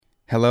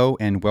Hello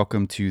and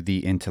welcome to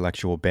The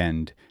Intellectual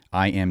Bend.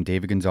 I am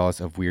David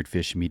Gonzalez of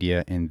Weirdfish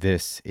Media, and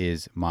this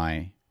is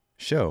my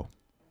show.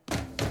 All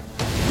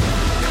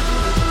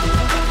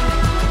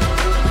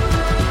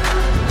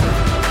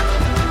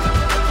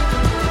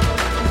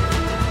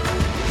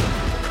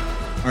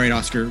right,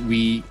 Oscar,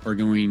 we are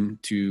going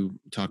to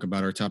talk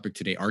about our topic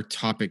today. Our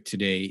topic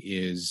today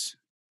is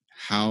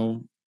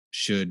how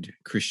should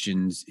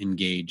Christians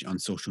engage on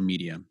social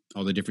media,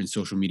 all the different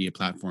social media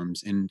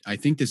platforms. And I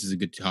think this is a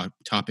good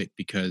topic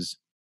because,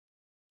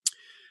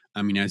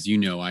 I mean, as you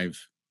know,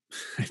 I've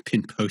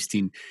been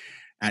posting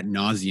ad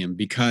nauseum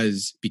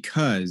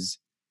because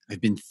I've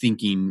been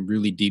thinking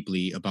really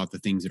deeply about the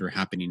things that are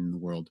happening in the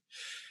world.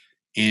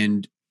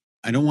 And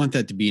I don't want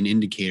that to be an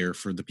indicator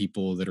for the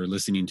people that are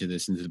listening to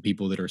this and to the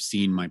people that are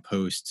seeing my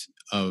post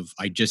of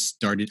I just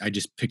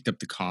picked up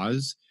the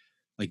cause.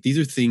 Like, these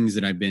are things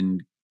that I've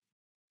been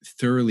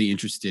thoroughly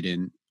interested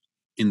in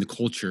the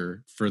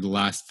culture for the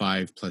last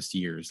 5+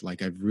 years.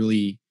 Like, I've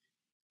really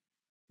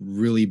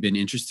been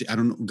interested. I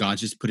don't know, God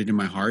just put it in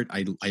my heart.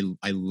 I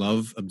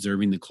love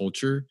observing the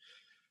culture.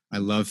 I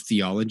love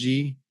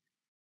theology,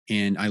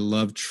 and I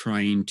love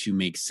trying to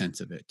make sense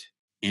of it.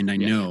 And I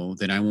know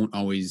that I won't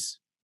always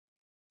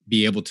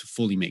be able to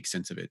fully make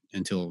sense of it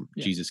until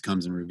Jesus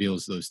comes and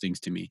reveals those things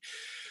to me.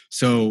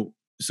 So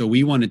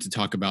we wanted to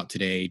talk about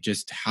today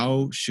just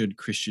how should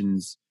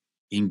Christians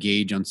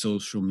engage on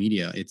social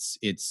media.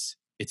 It's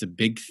a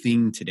big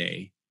thing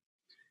today,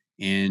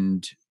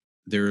 and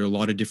there are a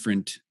lot of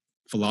different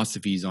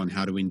philosophies on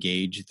how to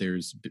engage.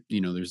 There's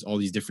all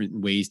these different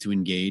ways to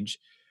engage.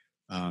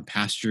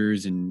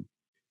 Pastors and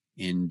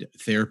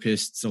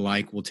therapists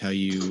alike will tell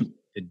you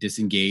to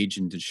disengage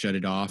and to shut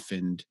it off,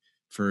 and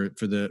for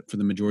the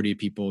majority of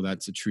people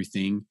that's a true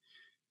thing,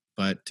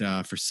 but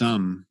for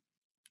some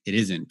it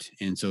isn't.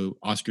 And so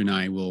Oscar and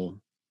I will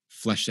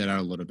flesh that out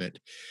a little bit.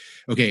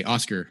 Okay,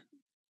 Oscar,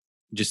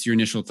 just your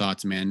initial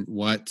thoughts, man.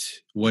 What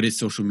is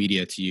social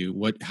media to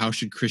you? How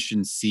should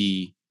Christians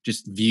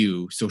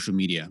view social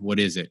media? What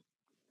is it?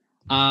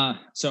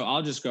 So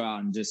I'll just go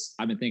out and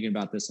I've been thinking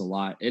about this a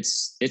lot.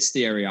 It's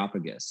the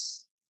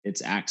Areopagus.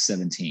 It's Acts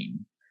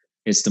 17.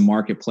 It's the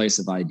marketplace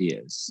of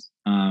ideas.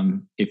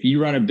 If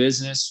you run a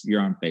business,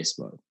 you're on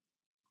Facebook.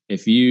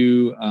 If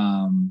you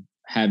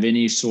have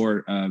any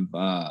sort of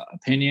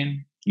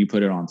opinion, you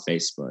put it on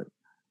Facebook,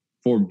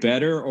 for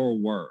better or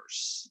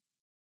worse.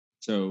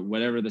 So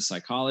whatever the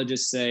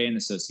psychologists say and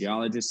the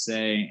sociologists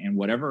say, and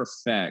whatever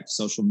effect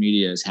social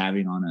media is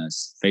having on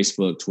us,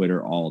 Facebook,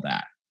 Twitter, all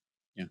that.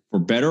 Yeah. For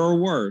better or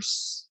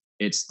worse,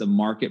 it's the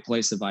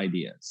marketplace of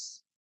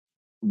ideas.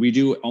 We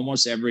do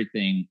almost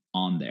everything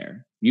on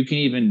there. You can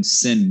even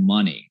send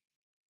money.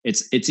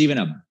 It's even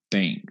a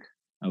bank,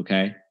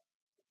 okay?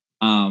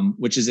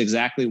 Which is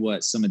exactly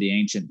what some of the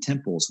ancient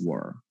temples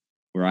were,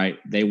 right?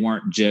 They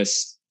weren't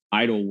just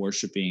idol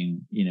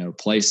worshiping,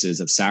 places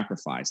of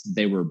sacrifice.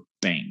 They were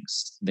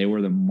banks. They were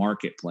the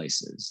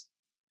marketplaces.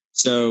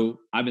 So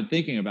I've been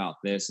thinking about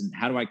this, and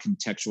how do I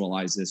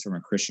contextualize this from a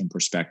Christian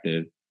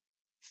perspective?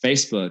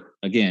 Facebook,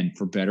 again,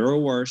 for better or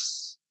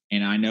worse,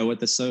 and I know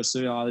what the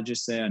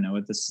sociologists say, I know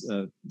what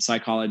the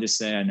psychologists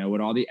say, I know what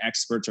all the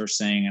experts are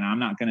saying, and I'm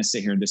not going to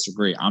sit here and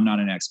disagree. I'm not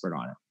an expert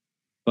on it.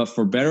 But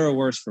for better or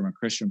worse, from a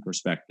Christian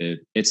perspective,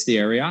 it's the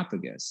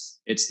Areopagus.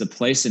 It's the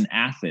place in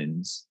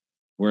Athens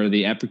where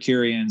the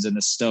Epicureans and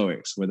the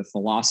Stoics, where the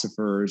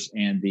philosophers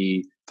and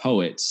the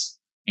poets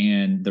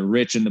and the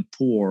rich and the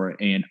poor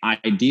and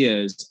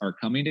ideas are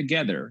coming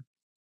together,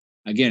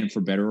 again,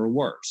 for better or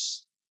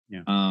worse.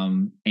 Yeah.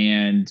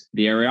 And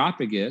the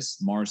Areopagus,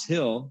 Mars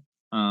Hill,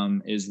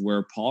 is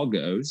where Paul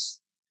goes.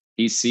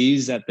 He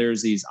sees that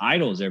there's these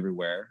idols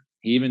everywhere.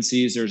 He even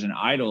sees there's an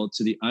idol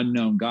to the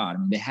unknown God. I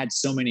mean, they had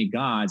so many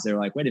gods. They're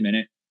like, wait a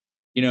minute,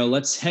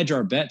 let's hedge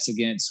our bets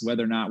against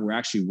whether or not we're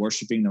actually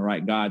worshiping the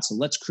right God. So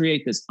let's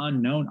create this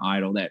unknown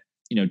idol that,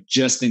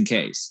 just in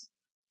case.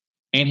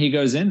 And he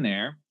goes in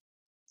there,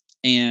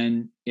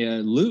 and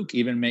Luke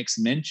even makes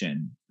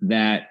mention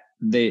that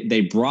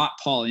they brought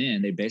Paul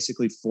in. They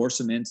basically force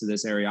him into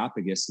this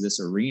Areopagus, to this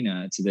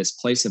arena, to this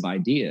place of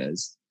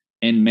ideas,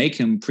 and make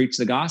him preach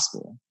the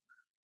gospel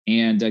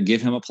and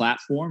give him a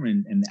platform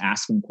and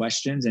ask him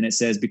questions. And it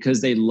says,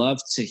 because they love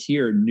to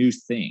hear new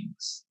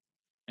things.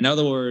 In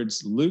other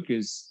words, Luke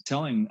is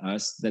telling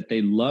us that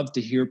they love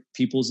to hear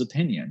people's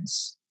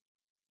opinions.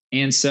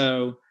 And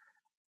so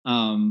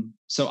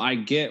I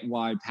get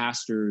why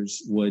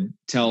pastors would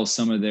tell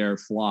some of their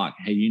flock,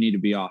 hey, you need to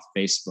be off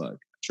Facebook.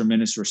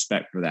 Tremendous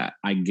respect for that.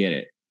 I get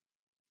it.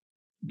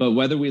 But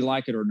whether we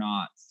like it or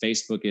not,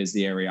 Facebook is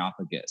the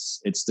Areopagus.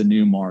 It's the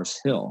new Mars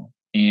Hill.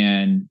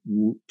 And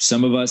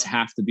some of us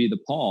have to be the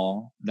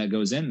Paul that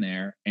goes in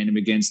there and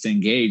begins to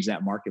engage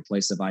that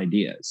marketplace of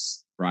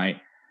ideas, right?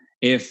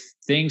 If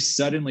things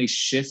suddenly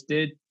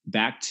shifted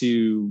back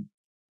to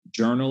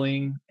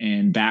journaling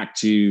and back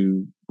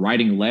to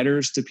writing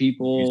letters to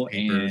people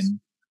and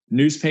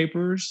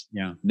newspapers,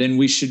 then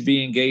we should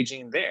be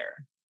engaging there.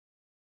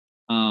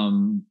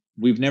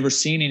 We've never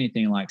seen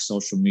anything like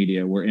social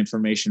media where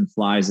information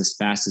flies as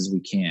fast as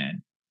we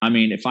can. I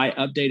mean, if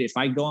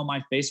I go on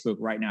my Facebook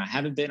right now, I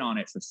haven't been on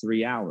it for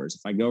 3 hours.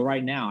 If I go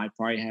right now,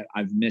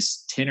 I've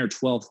missed 10 or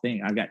 12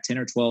 things. I've got 10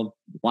 or 12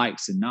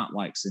 likes and not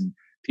likes and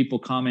people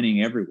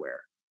commenting everywhere.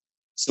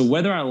 So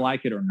whether I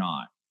like it or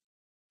not,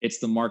 it's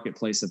the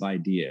marketplace of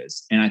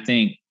ideas. And I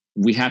think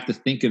we have to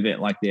think of it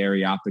like the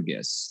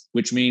Areopagus,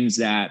 which means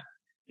that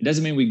it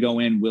doesn't mean we go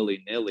in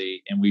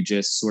willy-nilly and we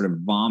just sort of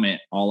vomit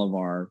all of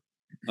our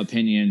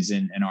opinions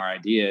and our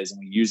ideas and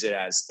we use it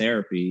as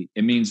therapy.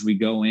 It means we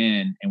go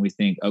in and we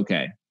think,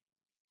 okay,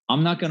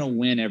 I'm not going to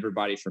win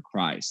everybody for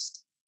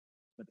Christ.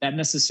 But that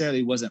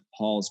necessarily wasn't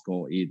Paul's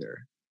goal either.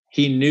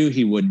 He knew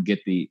he wouldn't get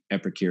the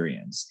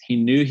Epicureans. He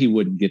knew he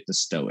wouldn't get the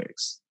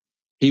Stoics.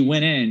 He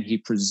went in, he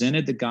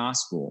presented the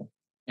gospel,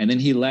 and then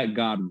he let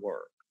God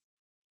work.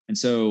 And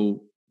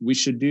so we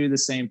should do the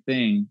same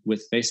thing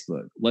with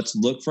Facebook. Let's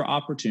look for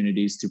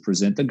opportunities to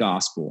present the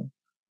gospel.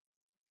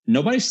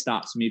 Nobody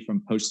stops me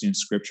from posting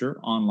scripture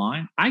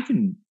online. I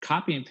can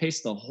copy and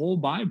paste the whole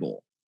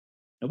Bible.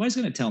 Nobody's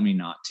going to tell me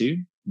not to.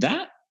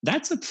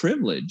 That's a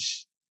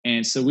privilege.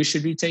 And so we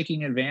should be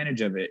taking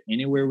advantage of it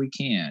anywhere we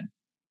can,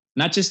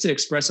 not just to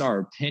express our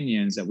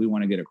opinions that we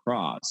want to get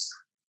across,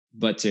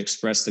 but to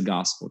express the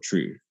gospel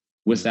truth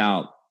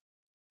without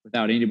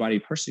anybody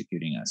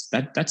persecuting us.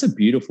 That's a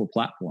beautiful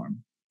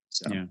platform.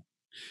 So, yeah.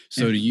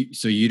 So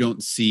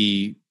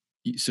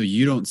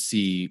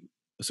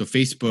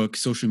Facebook,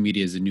 social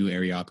media is a new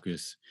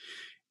Areopagus.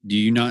 Do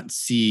you not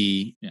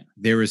see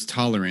there is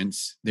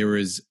tolerance, there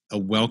is a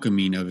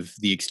welcoming of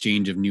the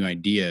exchange of new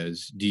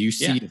ideas? Do you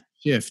see a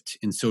shift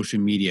in social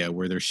media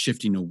where they're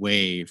shifting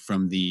away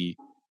from the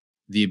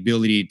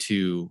ability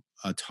to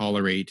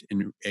tolerate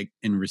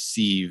and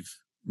receive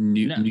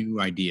new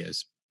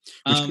ideas?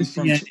 Which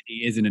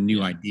Christianity isn't a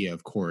new idea,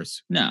 of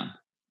course. No.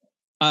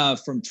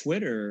 From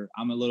Twitter,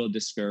 I'm a little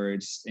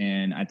discouraged,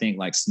 and I think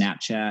like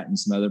Snapchat and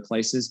some other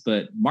places.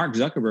 But Mark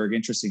Zuckerberg,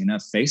 interesting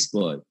enough,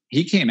 Facebook,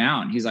 he came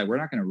out and he's like, we're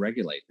not going to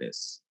regulate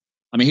this.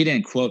 I mean, he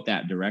didn't quote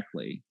that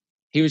directly.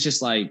 He was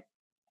just like,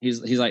 he's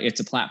like,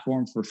 it's a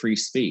platform for free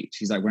speech.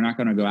 He's like, we're not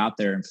going to go out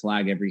there and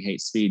flag every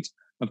hate speech.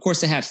 Of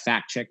course, they have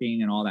fact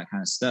checking and all that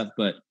kind of stuff.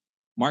 But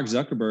Mark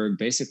Zuckerberg,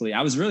 basically,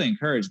 I was really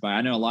encouraged by it.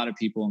 I know a lot of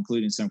people,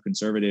 including some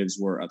conservatives,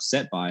 were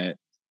upset by it.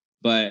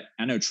 But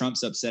I know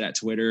Trump's upset at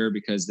Twitter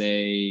because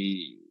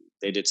they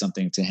did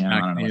something to him. I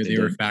don't know what they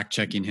were fact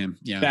checking him.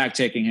 Yeah, fact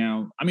checking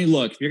him. I mean,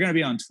 look, if you're going to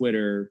be on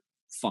Twitter,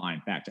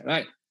 fine, fact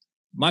check.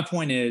 My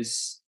point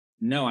is,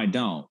 no, I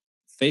don't.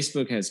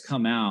 Facebook has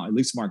come out. At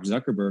least Mark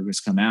Zuckerberg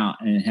has come out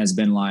and has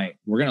been like,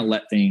 we're going to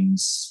let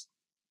things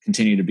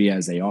continue to be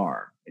as they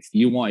are. If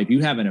you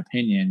have an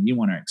opinion, you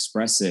want to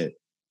express it.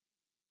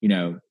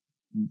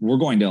 We're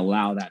going to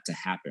allow that to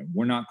happen.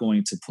 We're not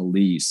going to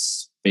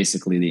police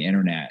basically the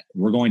internet.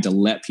 We're going to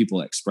let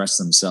people express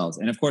themselves.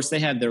 And of course they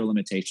have their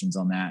limitations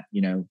on that,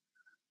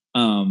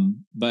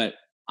 but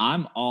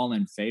I'm all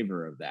in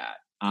favor of that.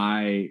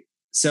 I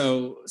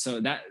don't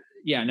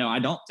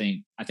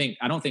think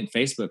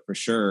Facebook for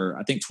sure.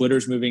 I think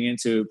Twitter's moving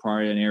into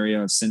probably an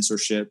area of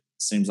censorship.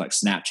 Seems like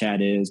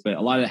Snapchat is, but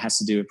a lot of it has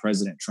to do with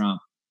President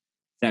Trump.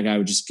 That guy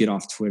would just get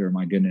off Twitter.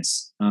 My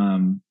goodness.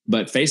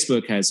 But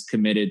Facebook has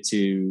committed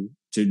to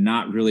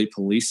not really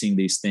policing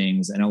these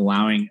things and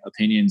allowing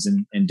opinions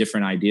and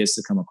different ideas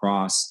to come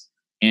across.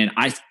 And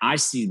I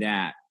see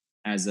that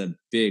as a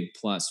big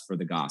plus for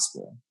the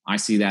gospel. I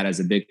see that as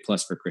a big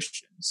plus for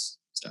Christians.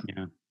 So.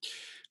 Yeah.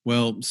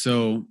 Well,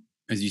 so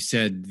as you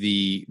said,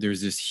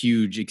 there's this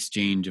huge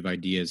exchange of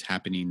ideas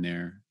happening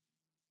there,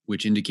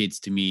 which indicates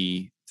to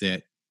me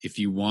that if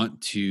you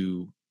want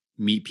to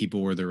meet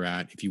people where they're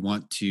at, if you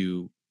want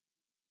to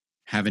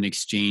have an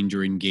exchange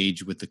or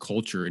engage with the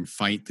culture and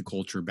fight the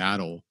culture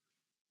battle,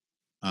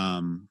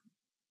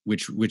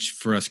 which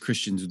for us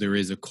Christians, there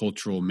is a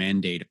cultural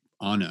mandate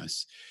on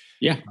us.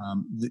 Yeah.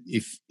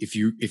 If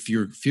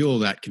you feel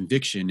that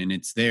conviction and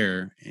it's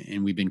there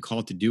and we've been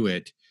called to do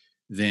it,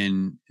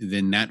 then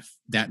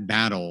that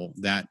battle,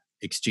 that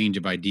exchange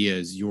of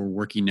ideas, you're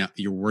working out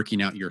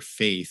your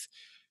faith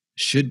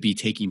should be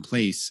taking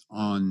place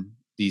on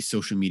these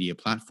social media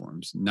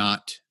platforms,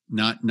 not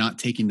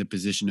taking the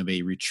position of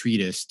a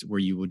retreatist where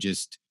you will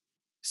just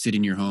sit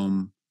in your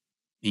home,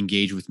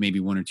 engage with maybe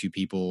one or two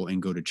people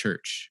and go to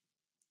church.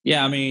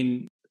 Yeah. I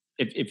mean,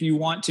 if you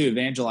want to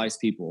evangelize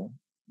people,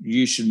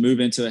 you should move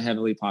into a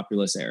heavily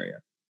populous area,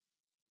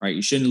 right?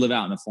 You shouldn't live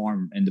out in a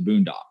farm in the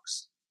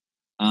boondocks.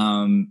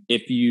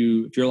 If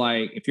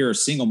you're a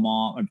single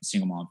mom,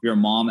 if you're a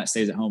mom that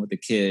stays at home with the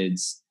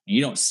kids and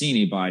you don't see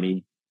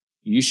anybody,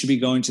 you should be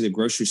going to the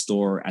grocery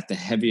store at the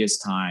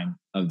heaviest time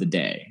of the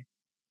day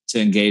to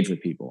engage with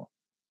people.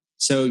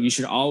 So you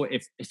should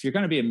always, if you're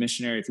going to be a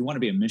missionary, if you want to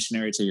be a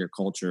missionary to your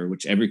culture,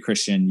 which every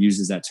Christian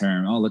uses that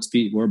term,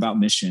 we're about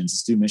missions,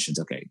 let's do missions.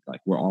 Okay.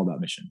 Like we're all about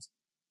missions.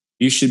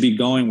 You should be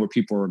going where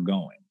people are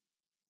going.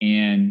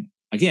 And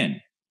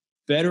again,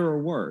 better or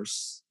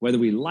worse, whether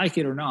we like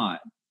it or not,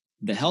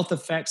 the health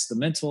effects, the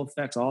mental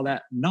effects, all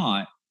that,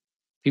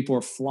 people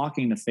are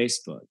flocking to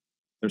Facebook.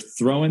 They're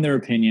throwing their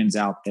opinions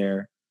out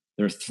there.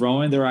 They're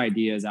throwing their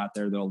ideas out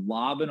there. They're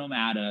lobbing them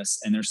at us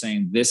and they're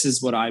saying, this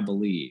is what I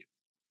believe.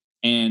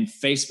 And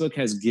Facebook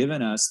has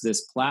given us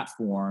this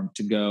platform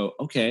to go,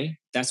 okay,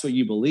 that's what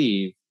you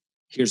believe.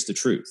 Here's the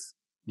truth.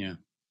 Yeah.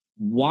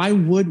 Why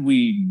would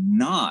we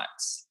not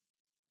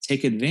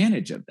take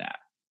advantage of that?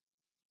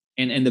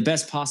 And in the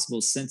best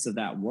possible sense of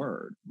that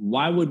word.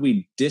 Why would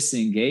we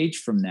disengage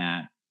from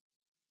that?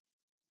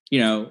 You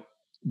know,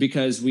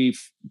 because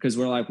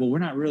we're like, well, we're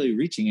not really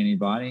reaching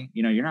anybody.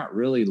 You know, you're not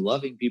really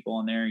loving people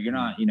on there. You're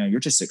not, you know, you're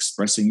just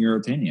expressing your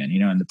opinion, you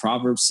know, and the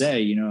Proverbs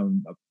say, you know,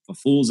 a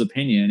fool's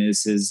opinion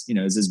is his, you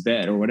know, is his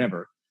bed or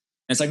whatever.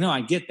 And it's like, no,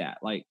 I get that.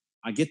 Like,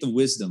 I get the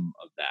wisdom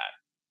of that.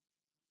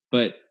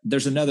 But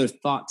there's another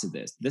thought to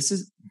this. This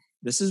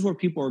is where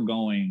people are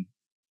going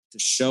to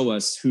show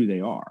us who they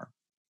are.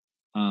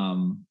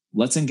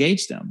 Let's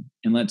engage them,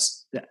 and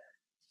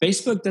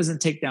Facebook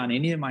doesn't take down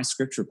any of my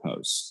scripture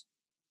posts.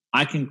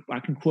 I can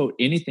quote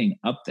anything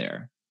up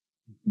there.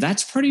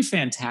 That's pretty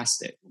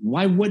fantastic.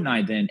 Why wouldn't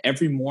I then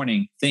every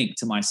morning think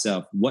to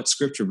myself, what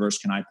scripture verse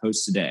can I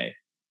post today?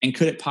 And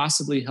could it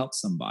possibly help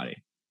somebody?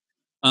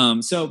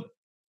 So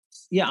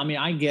yeah, I mean,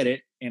 I get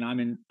it.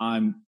 And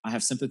I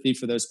have sympathy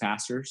for those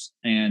pastors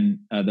and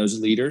those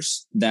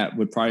leaders that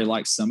would probably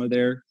like some of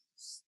their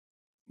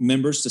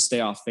members to stay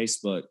off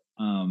Facebook.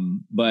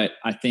 But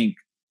I think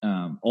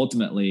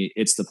ultimately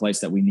it's the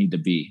place that we need to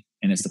be,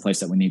 and it's the place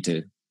that we need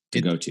to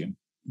go to.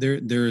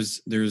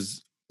 There's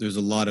a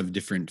lot of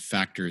different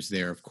factors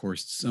there. Of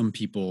course, some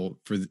people,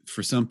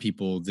 for some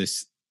people,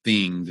 this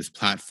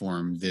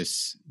platform,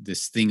 this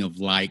thing of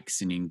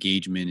likes and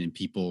engagement and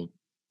people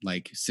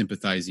like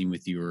sympathizing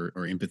with you or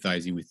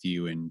empathizing with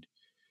you, and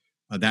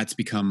that's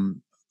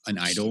become an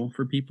idol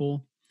for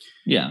people.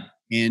 Yeah.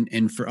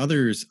 And for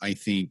others, I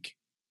think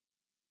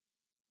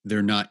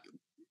they're not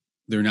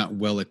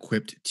well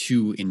equipped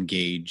to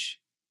engage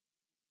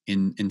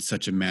in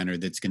such a manner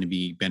that's going to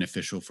be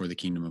beneficial for the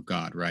kingdom of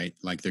God, right?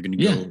 Like they're going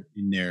to go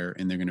in there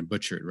and they're going to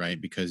butcher it,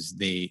 right? Because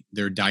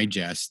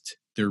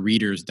their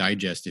reader's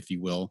digest, if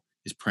you will,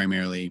 is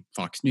primarily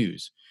Fox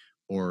News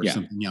or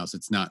something else.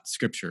 It's not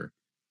scripture.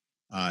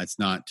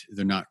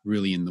 They're not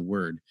really in the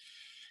word.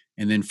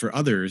 And then for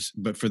others,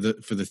 but for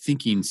the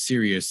thinking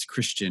serious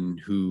Christian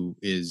who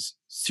is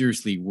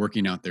seriously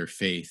working out their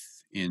faith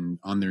and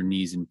on their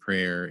knees in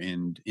prayer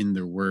and in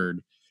their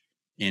word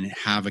and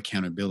have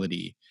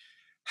accountability,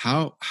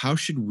 how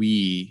should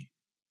we,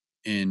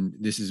 and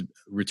this is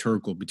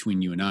rhetorical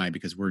between you and I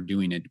because we're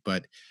doing it,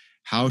 but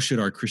how should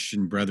our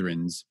Christian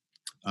brethrens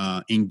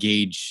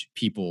engage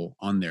people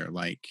on there?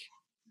 Like,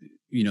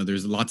 you know,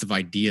 there's lots of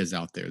ideas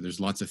out there. There's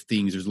lots of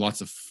things. There's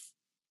lots of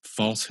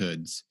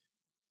falsehoods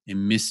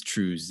and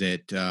mistruths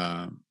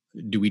that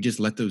do we just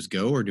let those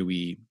go, or do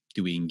we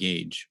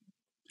engage?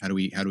 How do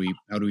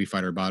we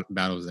fight our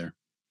battles there?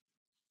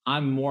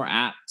 I'm more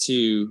apt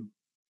to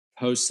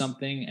post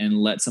something and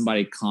let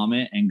somebody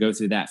comment and go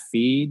through that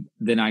feed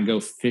than I go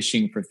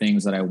fishing for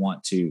things that I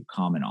want to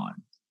comment on.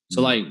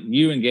 So like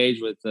you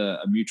engage with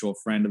a mutual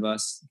friend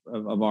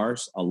of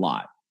ours a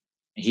lot.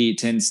 He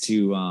tends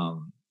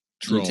to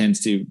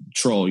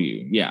troll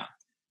you. Yeah.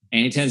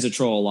 And he tends to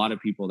troll a lot of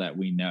people that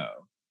we know.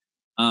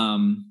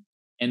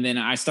 And then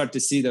I start to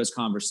see those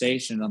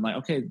conversations. I'm like,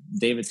 okay,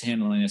 David's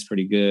handling this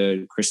pretty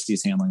good.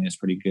 Christy's handling this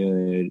pretty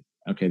good.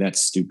 Okay,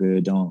 that's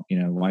stupid. Don't, you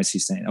know, why is he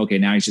saying, okay,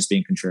 now he's just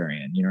being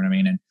contrarian. You know what I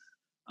mean? And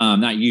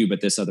not you,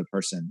 but this other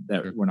person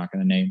that we're not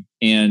going to name.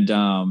 And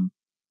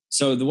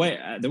so the way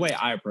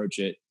I approach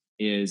it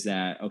is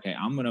that, okay,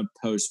 I'm going to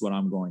post what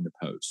I'm going to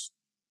post.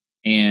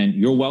 And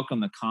you're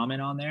welcome to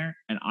comment on there,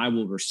 and I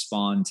will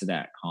respond to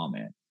that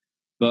comment.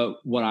 But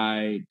what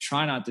I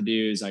try not to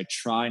do is I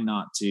try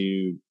not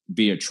to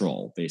be a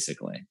troll,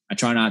 basically. I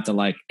try not to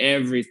like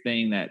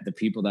everything that the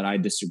people that I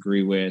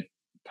disagree with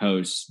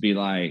post be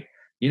like,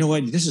 you know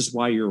what, this is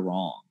why you're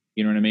wrong.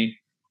 You know what I mean?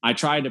 I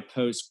try to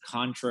post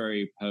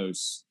contrary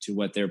posts to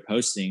what they're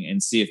posting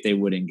and see if they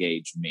would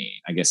engage me,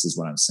 I guess is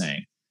what I'm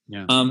saying.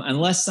 Yeah.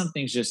 Unless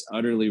something's just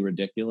utterly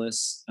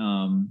ridiculous,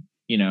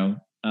 you know,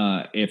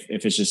 if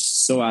it's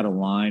just so out of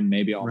line,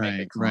 maybe I'll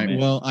make a comment. Right.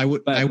 Well,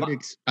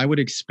 I would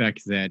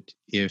expect that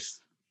if,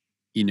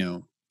 you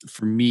know,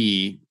 for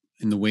me,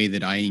 in the way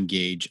that I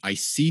engage, I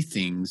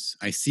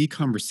see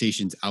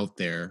conversations out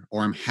there,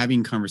 or I'm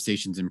having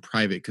conversations in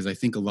private, because I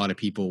think a lot of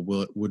people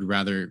would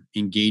rather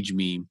engage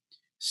me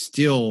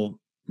still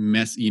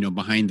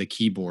behind the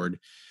keyboard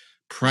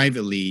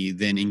privately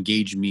than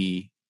engage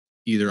me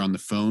either on the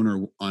phone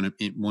or on a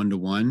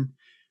one-to-one.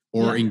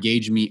 Or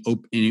engage me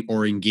openly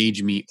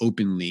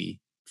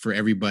for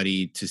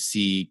everybody to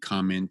see,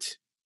 comment,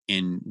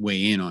 and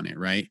weigh in on it,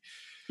 right?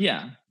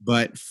 Yeah.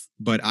 But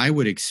I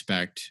would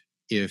expect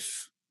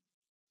if,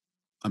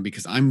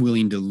 because I'm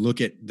willing to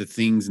look at the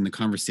things and the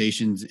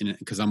conversations, and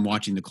because I'm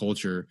watching the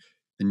culture,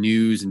 the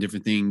news, and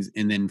different things,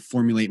 and then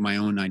formulate my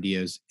own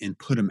ideas and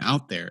put them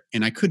out there.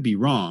 And I could be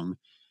wrong,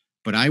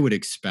 but I would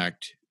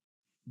expect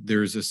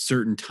there's a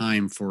certain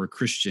time for a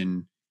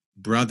Christian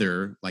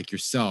brother like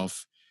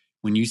yourself.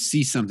 When you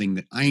see something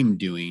that I'm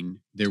doing,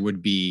 there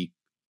would be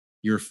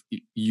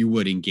you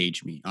would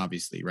engage me,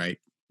 obviously, right?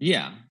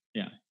 Yeah.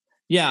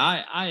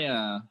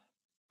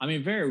 I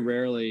mean, very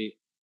rarely.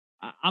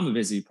 I'm a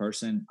busy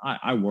person.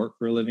 I work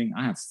for a living.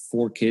 I have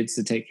 4 kids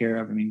to take care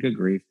of. I mean, good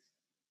grief.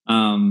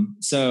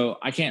 So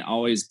I can't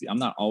always I'm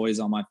not always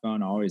on my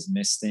phone. I always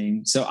miss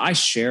things. So I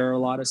share a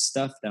lot of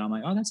stuff that I'm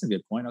like, oh, that's a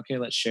good point. Okay,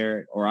 let's share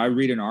it. Or I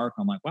read an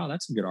article. I'm like, wow,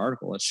 that's a good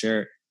article. Let's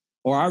share it.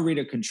 Or I read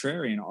a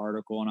contrarian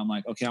article and I'm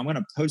like, okay, I'm going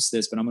to post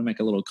this, but I'm going to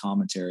make a little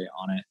commentary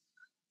on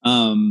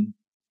it.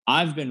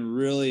 I've been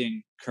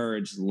really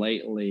encouraged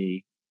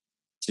lately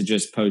to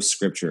just post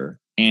scripture.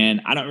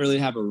 And I don't really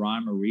have a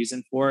rhyme or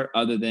reason for it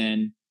other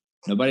than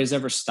nobody's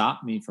ever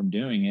stopped me from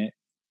doing it.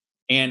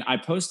 And I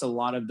post a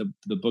lot of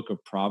the book of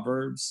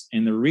Proverbs.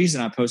 And the reason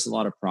I post a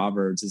lot of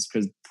Proverbs is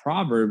because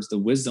Proverbs, the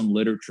wisdom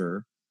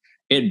literature,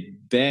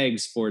 it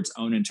begs for its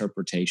own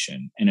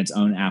interpretation and its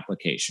own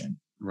application.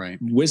 Right.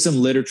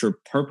 Wisdom literature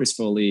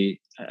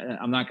purposefully,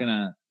 I'm not going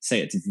to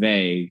say it's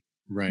vague,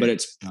 right, but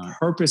it's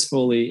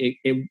purposefully,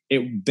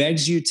 it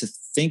begs you to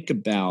think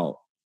about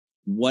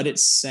what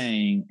it's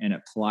saying and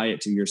apply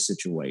it to your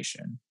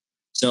situation.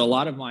 So a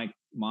lot of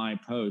my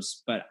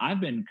posts, but I've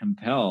been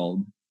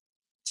compelled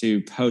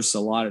to post a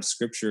lot of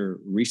scripture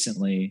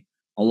recently.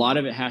 A lot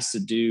of it has to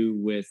do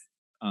with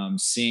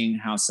seeing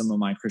how some of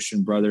my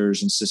Christian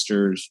brothers and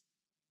sisters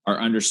are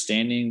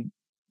understanding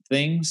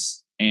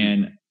things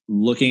and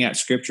looking at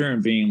scripture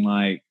and being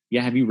like,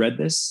 yeah, have you read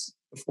this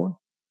before?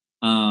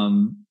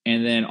 And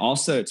then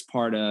also it's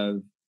part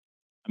of,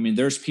 I mean,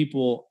 there's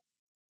people,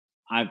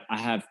 I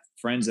have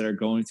friends that are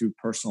going through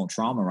personal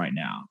trauma right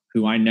now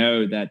who I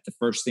know that the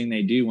first thing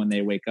they do when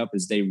they wake up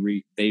is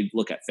they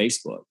look at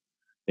Facebook.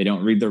 They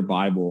don't read their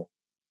Bible.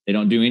 They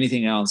don't do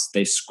anything else.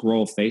 They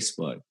scroll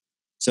Facebook.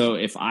 So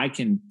if I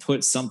can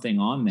put something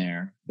on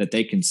there that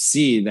they can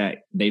see that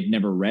they've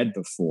never read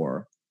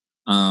before,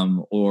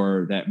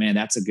 or that, man,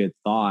 that's a good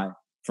thought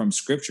from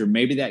scripture,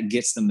 maybe that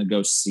gets them to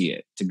go see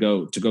it, to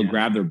go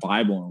grab their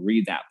Bible and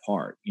read that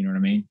part. You know what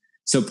I mean?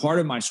 So part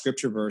of my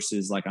scripture verse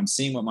is like, I'm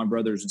seeing what my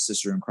brothers and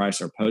sisters in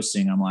Christ are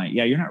posting. I'm like,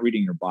 yeah, you're not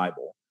reading your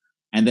Bible.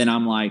 And then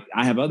I'm like,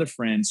 I have other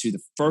friends who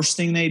the first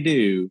thing they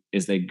do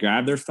is they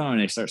grab their phone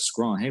and they start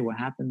scrolling. Hey, what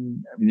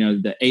happened? You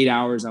know, the 8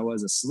 hours I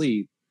was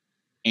asleep.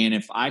 And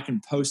if I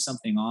can post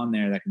something on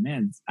there that can,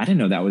 man, I didn't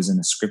know that was in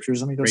the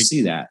scriptures. Let me go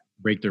see that.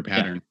 Break their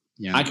pattern.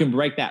 Yeah. I can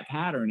break that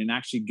pattern and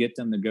actually get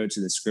them to go to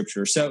the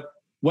scripture. So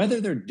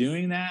whether they're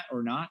doing that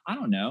or not, I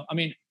don't know. I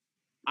mean,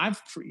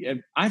 I've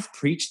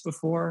preached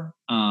before.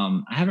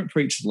 I haven't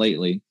preached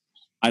lately.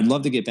 I'd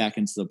love to get back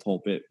into the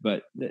pulpit,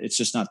 but it's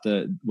just not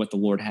what the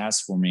Lord has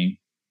for me.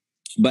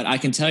 But I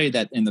can tell you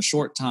that in the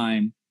short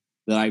time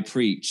that I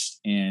preached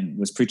and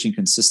was preaching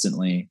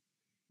consistently,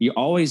 you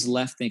always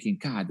left thinking,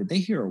 God, did they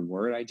hear a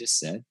word I just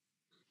said?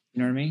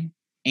 You know what I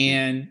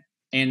mean?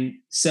 And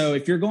so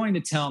if you're going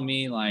to tell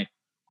me like,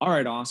 all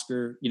right,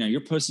 Oscar, you know,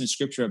 you're posting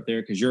scripture up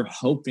there because you're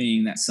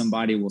hoping that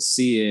somebody will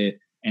see it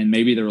and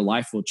maybe their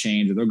life will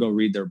change or they'll go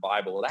read their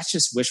Bible. Well, that's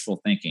just wishful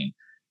thinking.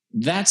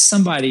 That's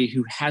somebody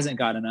who hasn't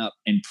gotten up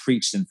and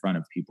preached in front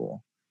of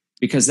people,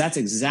 because that's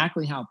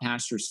exactly how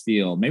pastors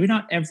feel. Maybe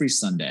not every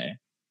Sunday,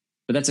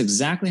 but that's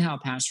exactly how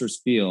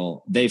pastors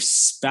feel. They've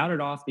spouted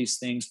off these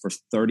things for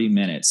 30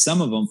 minutes,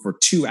 some of them for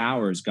 2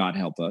 hours, God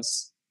help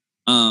us.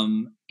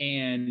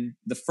 And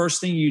the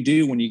first thing you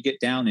do when you get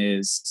down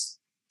is,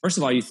 first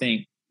of all, you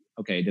think,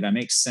 okay, did I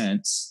make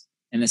sense?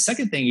 And the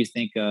second thing you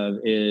think of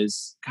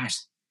is, gosh,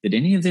 did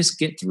any of this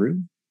get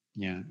through?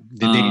 Yeah.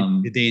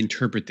 Did they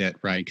interpret that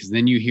right? Because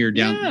then you hear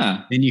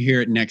then you hear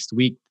it next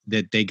week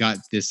that they got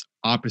this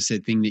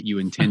opposite thing that you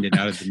intended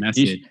out of the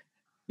message.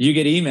 You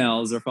get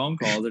emails or phone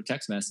calls or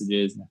text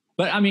messages.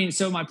 But I mean,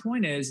 so my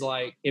point is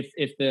like,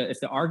 if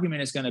the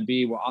argument is going to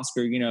be, well,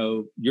 Oscar, you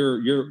know,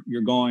 you're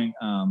going,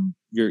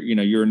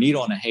 you're a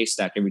needle in a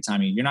haystack every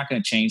time. You're not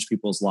going to change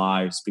people's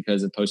lives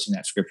because of posting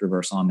that scripture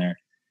verse on there.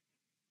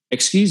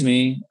 Excuse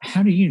me,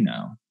 how do you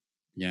know?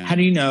 Yeah. How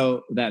do you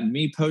know that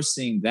me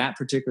posting that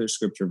particular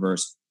scripture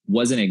verse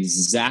wasn't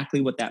exactly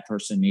what that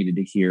person needed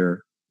to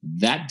hear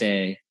that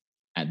day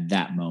at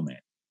that moment?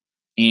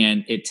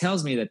 And it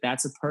tells me that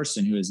that's a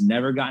person who has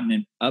never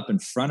gotten up in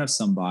front of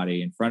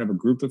somebody, in front of a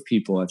group of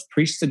people, has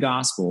preached the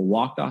gospel,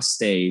 walked off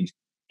stage,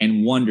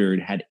 and wondered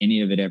had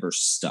any of it ever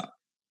stuck,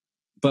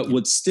 but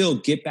would still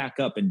get back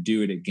up and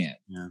do it again.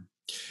 Yeah.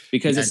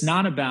 Because it's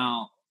not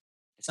about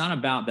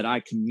that I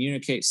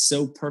communicate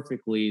so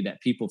perfectly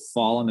that people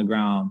fall on the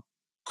ground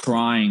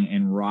crying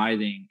and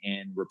writhing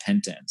in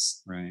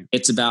repentance. Right.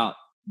 It's about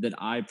that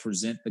I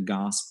present the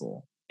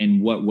gospel.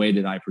 In what way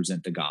did I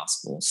present the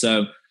gospel?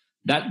 So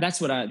that's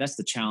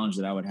the challenge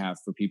that I would have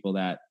for people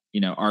that, you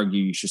know,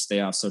 argue you should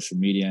stay off social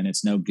media and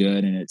it's no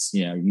good and it's,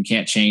 you know, you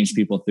can't change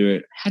people through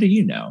it. How do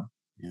you know?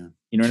 Yeah.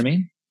 You know what I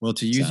mean? Well,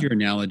 to use your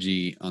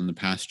analogy on the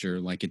pastor,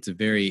 like it's a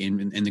very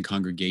in the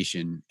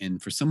congregation,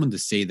 and for someone to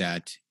say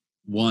that,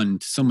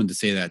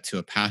 to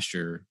a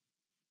pastor,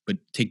 but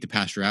take the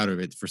pastor out of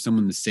it, for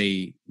someone to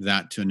say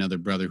that to another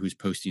brother who's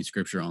posting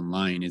scripture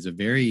online is a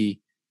very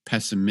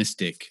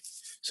pessimistic.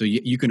 So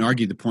you can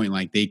argue the point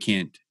like they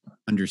can't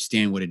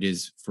understand what it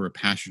is for a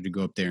pastor to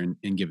go up there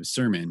and give a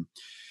sermon.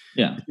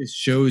 Yeah.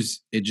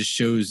 It just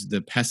shows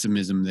the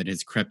pessimism that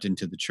has crept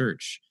into the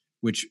church,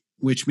 which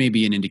may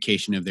be an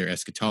indication of their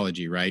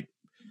eschatology, right?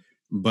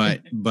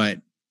 But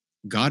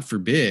God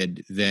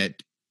forbid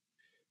that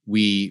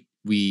we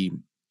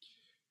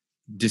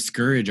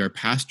discourage our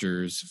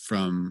pastors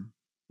from,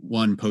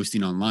 one,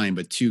 posting online,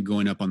 but two,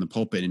 going up on the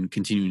pulpit and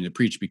continuing to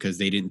preach because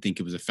they didn't think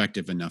it was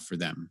effective enough for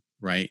them,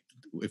 right?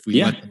 If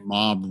we let the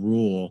mob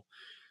rule,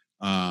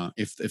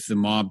 if the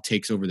mob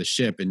takes over the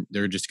ship, and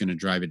they're just going to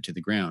drive it to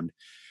the ground.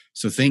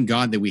 So thank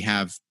God that we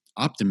have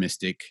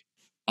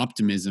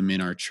optimism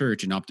in our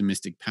church and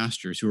optimistic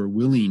pastors who are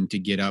willing to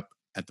get up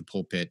at the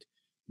pulpit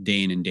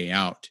day in and day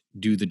out,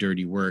 do the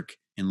dirty work,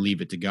 and leave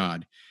it to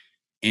God.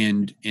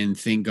 And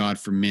thank God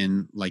for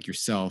men like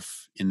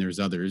yourself, and there's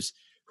others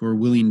who are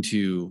willing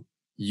to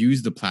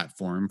use the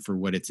platform for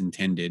what it's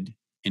intended,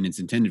 and it's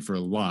intended for a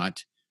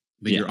lot,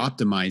 but you're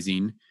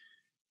optimizing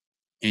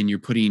and you're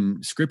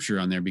putting scripture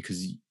on there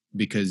because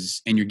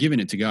and you're giving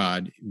it to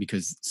God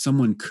because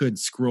someone could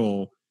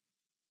scroll,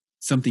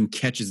 something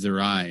catches their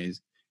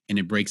eyes and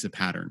it breaks a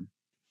pattern.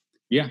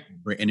 Yeah.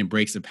 And it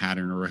breaks a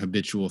pattern or a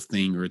habitual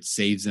thing, or it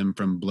saves them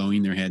from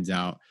blowing their heads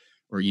out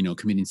or,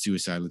 committing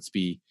suicide. Let's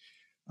say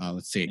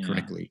it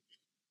correctly.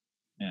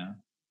 Yeah.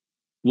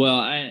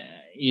 Well,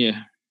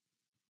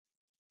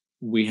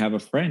 we have a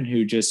friend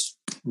who just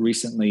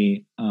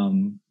recently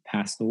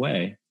passed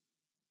away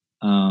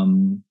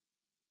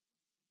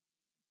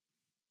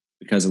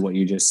because of what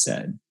you just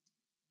said.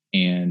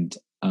 And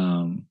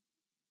I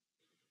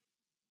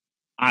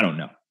don't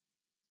know.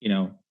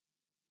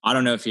 I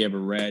don't know if he ever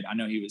read. I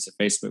know he was a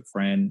Facebook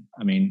friend.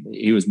 I mean,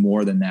 he was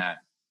more than that.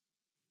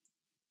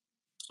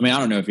 I mean, I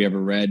don't know if he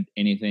ever read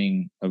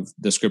anything of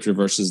the scripture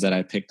verses that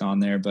I picked on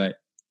there, but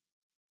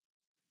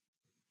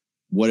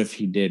what if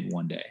he did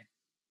one day?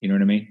 You know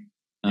what I mean?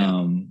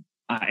 Yeah.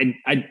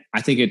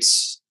 I think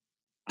it's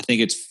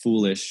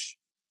foolish.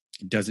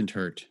 It doesn't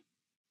hurt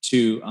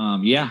to,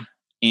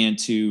 and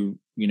to,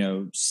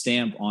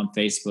 stamp on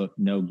Facebook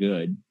no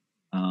good,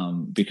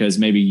 because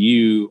maybe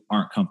you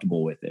aren't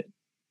comfortable with it.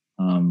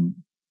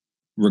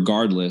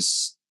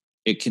 Regardless,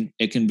 it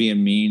can be a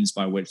means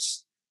by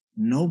which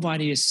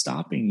nobody is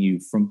stopping you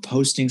from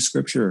posting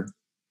scripture.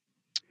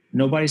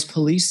 Nobody's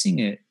policing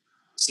it.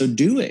 So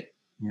do it.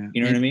 Yeah.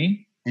 You know what I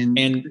mean? And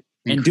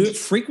do it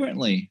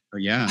frequently.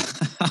 Yeah.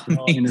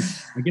 Well, and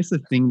I guess the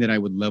thing that I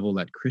would level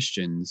at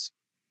Christians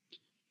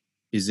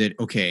is that,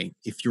 okay,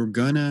 if you're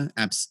gonna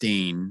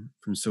abstain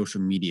from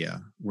social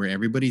media where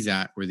everybody's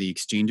at, where the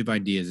exchange of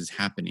ideas is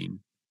happening,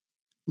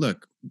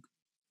 look,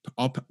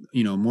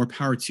 more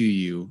power to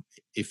you.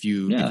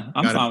 I'm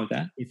fine with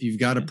that. If you've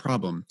got a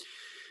problem,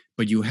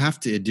 but you have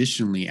to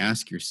additionally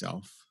ask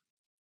yourself,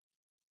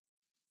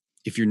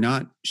 if you're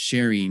not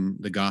sharing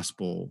the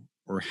gospel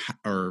or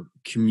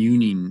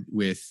communing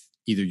with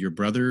either your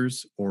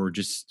brothers or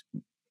just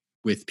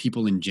with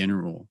people in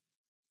general,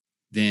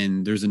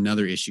 then there's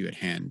another issue at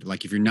hand.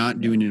 Like if you're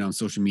not doing it on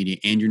social media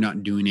and you're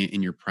not doing it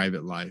in your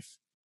private life,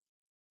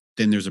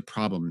 then there's a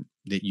problem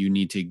that you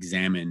need to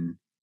examine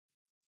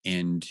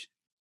and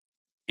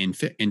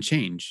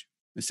change.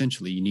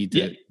 Essentially, you need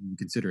to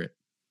consider it.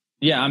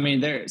 Yeah, I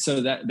mean,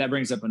 so that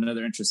brings up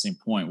another interesting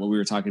point. What we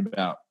were talking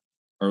about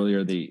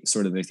earlier, the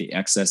sort of the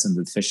excess and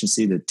the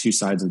deficiency, the two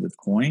sides of the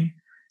coin,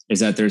 is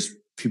that there's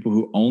people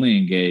who only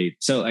engage.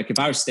 So, like, if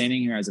I was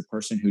standing here as a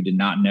person who did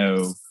not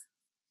know,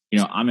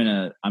 I'm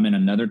in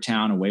another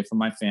town away from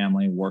my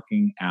family,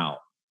 working out,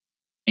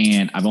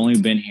 and I've only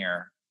been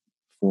here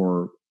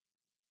for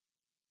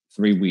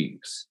 3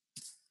 weeks.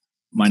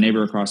 My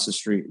neighbor across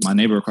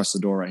the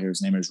door right here,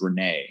 his name is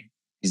Renee.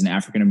 He's an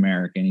African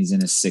American. He's in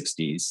his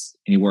 60s,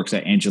 and he works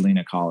at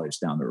Angelina College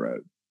down the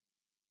road.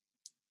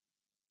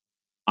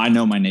 I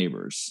know my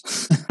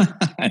neighbors,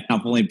 and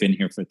I've only been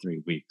here for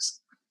 3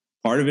 weeks.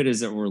 Part of it is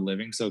that we're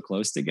living so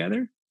close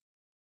together.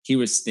 He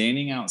was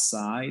standing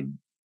outside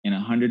in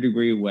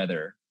 100-degree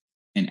weather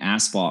in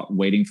asphalt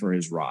waiting for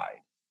his ride.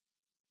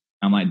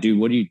 I'm like, dude,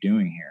 what are you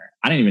doing here?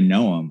 I didn't even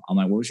know him. I'm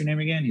like, what was your name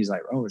again? He's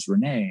like, oh, it's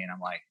Renee. And I'm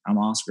like, I'm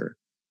Oscar.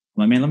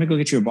 I'm like, man, let me go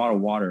get you a bottle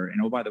of water. And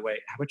oh, by the way,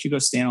 how about you go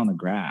stand on the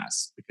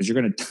grass? Because you're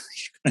gonna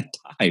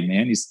die,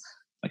 man. He's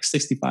like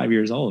 65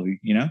 years old,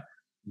 Yeah.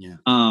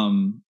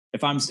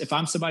 If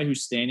I'm somebody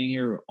who's standing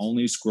here who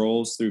only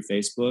scrolls through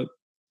Facebook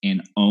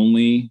and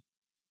only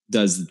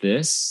does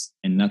this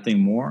and nothing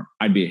more,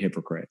 I'd be a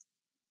hypocrite.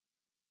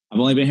 I've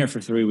only been here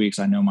for 3 weeks.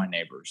 I know my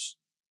neighbors.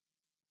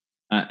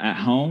 At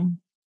home,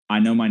 I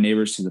know my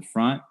neighbors to the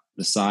front,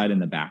 the side,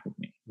 and the back of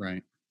me.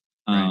 Right.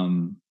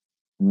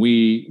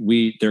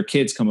 Their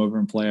kids come over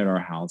and play at our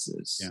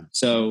houses. Yeah.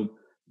 So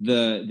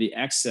the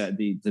excess,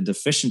 the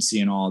deficiency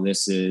in all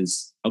this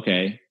is,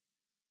 okay,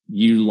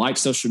 you like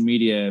social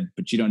media,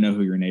 but you don't know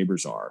who your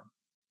neighbors are.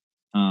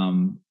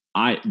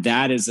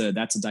 That's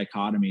a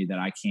dichotomy that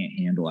I can't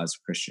handle as a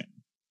Christian.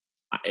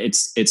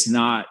 It's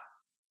not,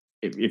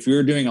 if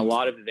you're doing a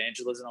lot of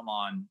evangelism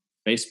on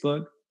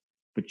Facebook,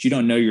 but you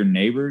don't know your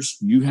neighbors,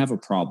 you have a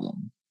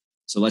problem.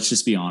 So let's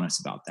just be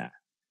honest about that.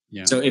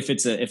 Yeah. So if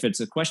it's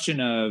a question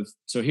of,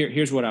 so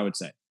here's what I would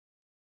say.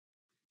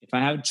 If I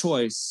have a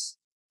choice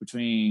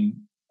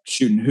between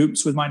shooting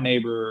hoops with my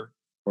neighbor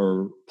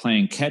or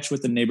playing catch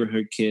with the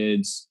neighborhood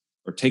kids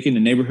or taking the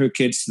neighborhood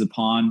kids to the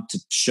pond to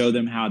show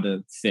them how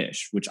to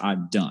fish, which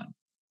I've done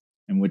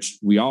and which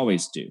we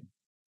always do,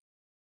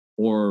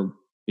 or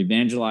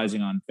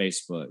evangelizing on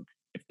Facebook,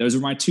 if those are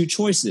my two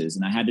choices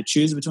and I had to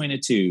choose between the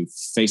two,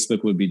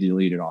 Facebook would be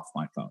deleted off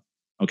my phone.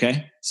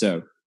 Okay.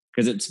 So,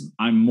 because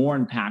I'm more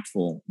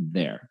impactful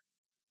there.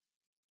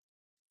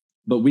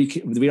 But we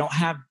don't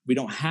have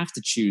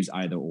to choose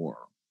either or.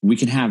 We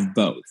can have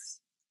both.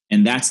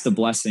 And that's the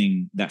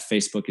blessing that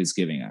Facebook is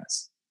giving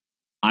us.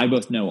 I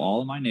both know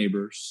all of my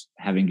neighbors,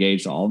 have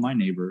engaged all of my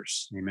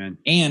neighbors. Amen.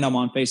 And I'm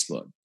on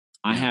Facebook.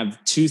 I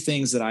have two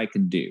things that I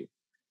can do.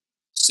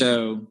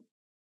 So,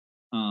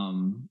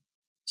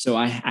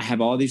 I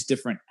have all these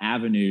different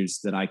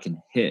avenues that I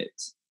can hit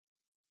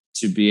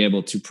to be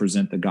able to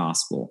present the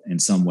gospel in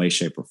some way,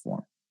 shape, or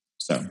form.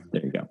 So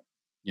there you go.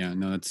 Yeah,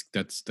 no, that's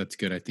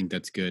good. I think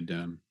that's good.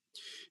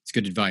 It's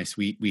good advice.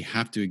 We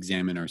have to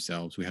examine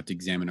ourselves. We have to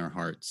examine our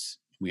hearts.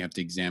 We have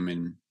to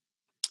examine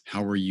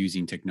how we're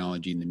using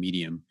technology in the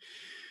medium.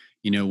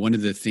 One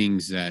of the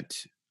things that,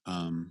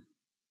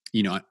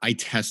 I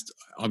test,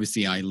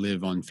 obviously I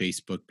live on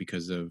Facebook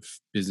because of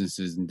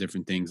businesses and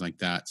different things like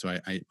that. So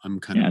I'm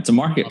kind of, it's a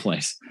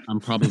marketplace. I'm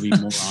probably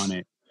more on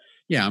it.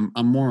 Yeah.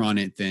 I'm more on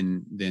it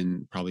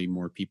than probably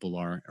more people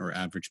are, or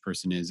average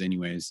person is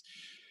anyways.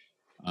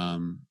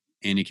 And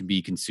it can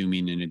be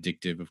consuming and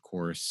addictive, of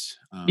course.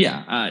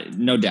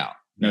 No doubt.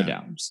 No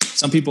doubt.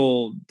 Some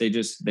people, they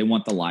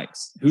want the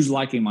likes. Who's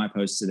liking my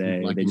post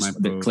today? They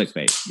just the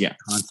clickbait. Yeah.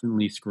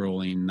 Constantly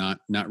scrolling,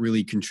 not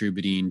really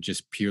contributing,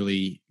 just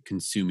purely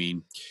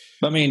consuming.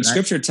 But I mean,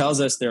 scripture tells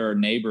us there are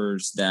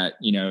neighbors that,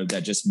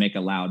 that just make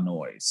a loud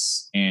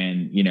noise.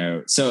 And,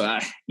 so,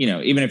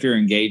 even if you're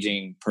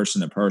engaging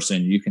person to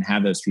person, you can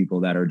have those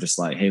people that are just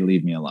like, hey,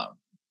 leave me alone.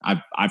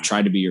 I've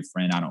tried to be your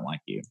friend. I don't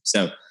like you.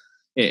 So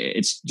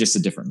it's just a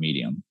different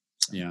medium.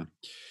 Yeah.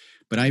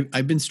 But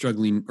I've been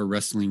struggling or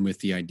wrestling with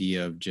the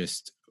idea of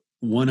just,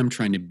 one, I'm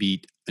trying to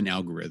beat an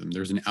algorithm.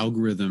 There's an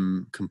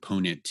algorithm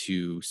component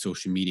to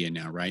social media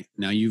now, right?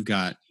 Now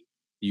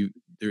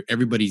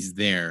everybody's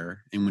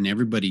there. And when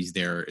everybody's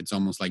there, it's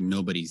almost like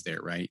nobody's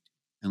there, right?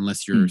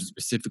 Unless you're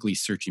specifically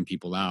searching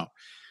people out.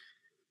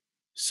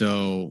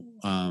 So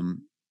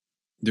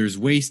there's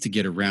ways to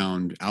get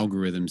around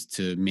algorithms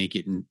to make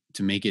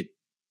it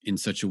in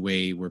such a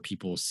way where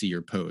people see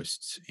your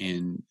posts.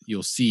 And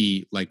you'll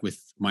see, like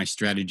with my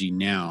strategy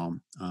now,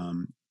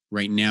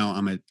 right now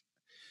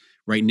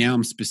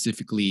I'm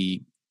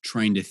specifically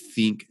trying to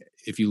think,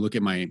 if you look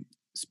at my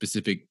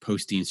specific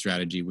posting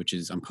strategy, which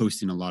is I'm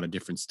posting a lot of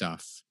different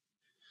stuff.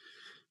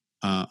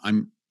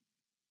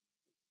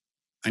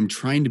 I'm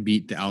trying to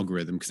beat the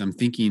algorithm, because I'm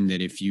thinking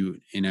that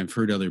and I've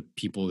heard other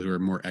people who are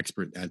more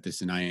expert at this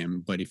than I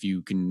am, but if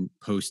you can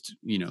post,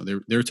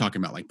 they're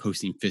talking about like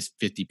posting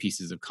 50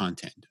 pieces of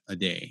content a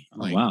day.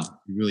 Like, wow.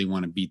 You really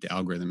want to beat the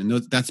algorithm. And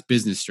that's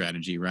business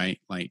strategy, right?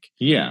 Like,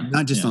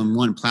 not just on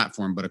one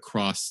platform, but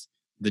across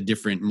the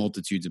different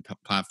multitudes of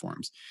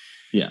platforms.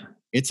 Yeah.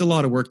 It's a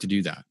lot of work to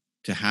do that,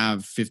 to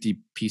have 50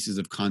 pieces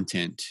of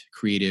content,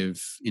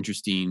 creative,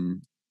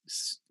 interesting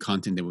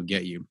content that will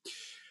get you.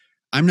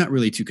 I'm not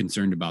really too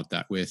concerned about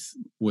that with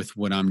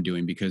what I'm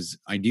doing, because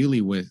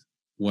ideally with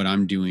what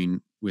I'm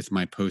doing with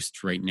my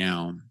posts right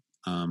now,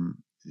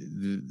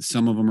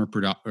 some of them are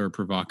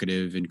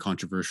provocative and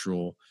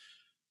controversial.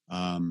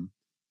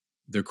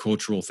 They're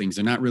cultural things.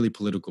 They're not really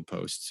political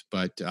posts,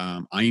 but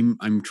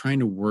I'm trying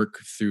to work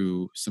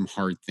through some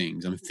hard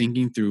things. I'm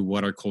thinking through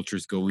what our culture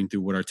is going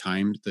through, what our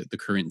times, the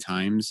current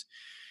times,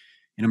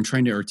 and I'm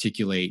trying to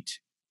articulate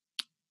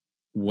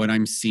what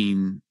I'm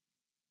seeing.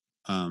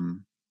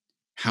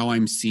 How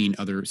I'm seeing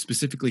other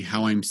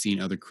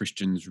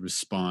Christians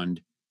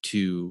respond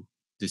to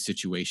this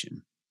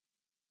situation.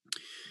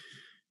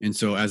 And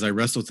so as I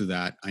wrestle through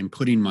that, I'm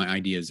putting my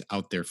ideas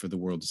out there for the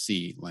world to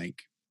see.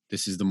 Like,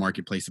 this is the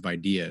marketplace of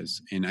ideas.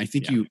 And I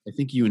think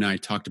you and I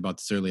talked about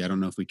this earlier. I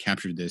don't know if we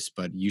captured this,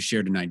 but you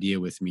shared an idea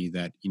with me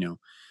that,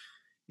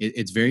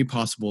 it's very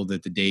possible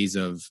that the days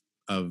of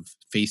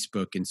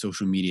Facebook and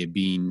social media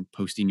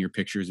posting your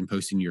pictures and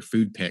posting your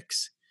food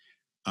pics,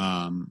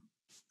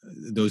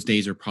 those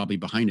days are probably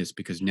behind us,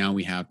 because now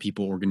we have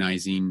people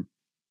organizing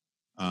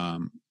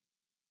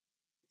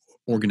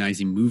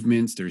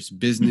movements. There's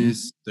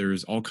business,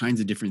 there's all kinds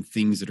of different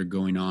things that are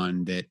going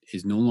on that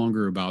is no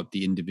longer about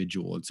the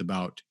individual. It's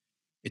about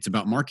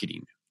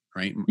marketing,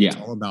 right? Yeah. It's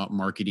all about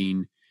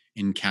marketing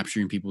and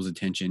capturing people's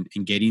attention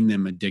and getting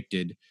them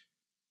addicted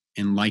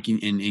and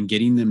liking and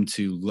getting them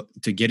to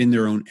get in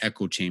their own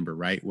echo chamber,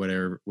 right?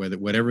 Whatever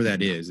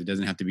that is. It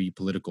doesn't have to be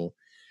political.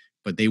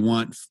 But the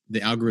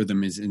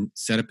algorithm is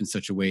set up in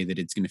such a way that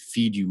it's going to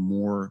feed you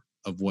more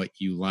of what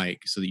you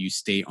like, so that you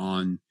stay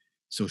on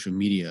social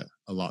media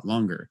a lot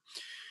longer.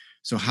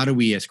 So how do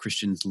we as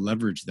Christians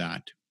leverage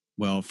that?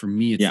 Well, for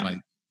me, it's like,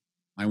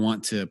 I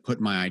want to put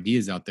my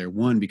ideas out there.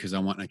 One, because I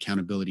want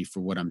accountability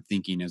for what I'm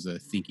thinking as a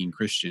thinking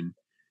Christian.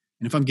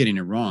 And if I'm getting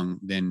it wrong,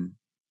 then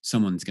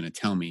someone's going to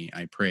tell me,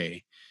 I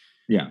pray.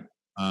 Yeah.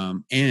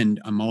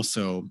 And I'm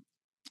also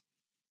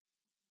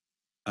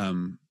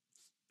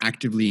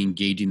actively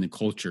engaging the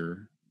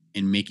culture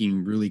and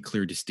making really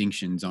clear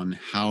distinctions on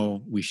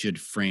how we should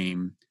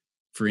frame,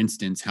 for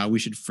instance, how we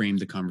should frame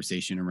the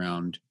conversation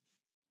around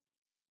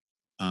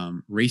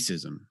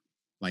racism,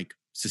 like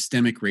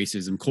systemic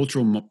racism,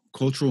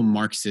 cultural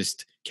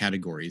Marxist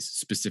categories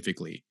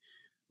specifically,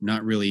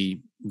 not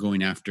really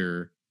going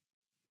after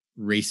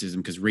racism,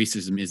 because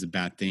racism is a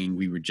bad thing.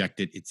 We reject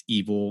it. It's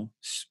evil,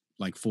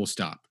 like full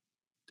stop.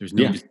 There's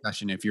no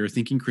discussion. If you're a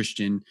thinking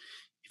Christian,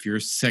 if you're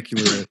a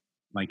secular,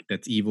 like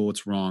that's evil,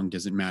 it's wrong,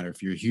 doesn't matter.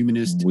 If you're a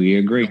humanist, we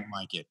agree. Don't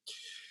like it.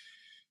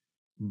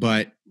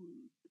 But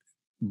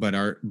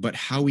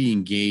how we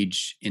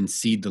engage and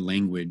seed the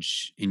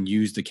language and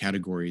use the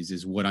categories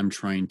is what I'm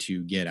trying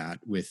to get at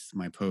with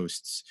my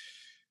posts.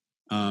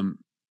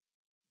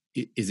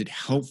 Is it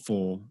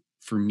helpful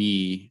for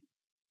me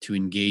to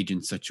engage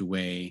in such a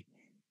way?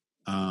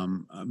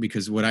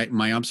 Because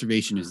my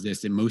observation is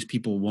this, that most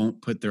people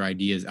won't put their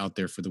ideas out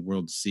there for the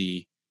world to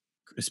see,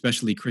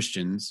 especially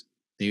Christians.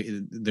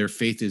 Their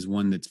faith is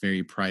one that's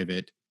very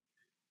private.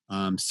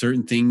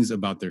 Certain things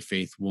about their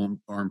faith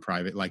aren't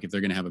private. Like if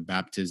they're going to have a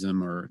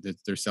baptism or that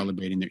they're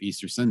celebrating their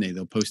Easter Sunday,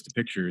 they'll post the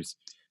pictures.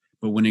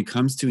 But when it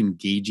comes to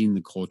engaging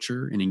the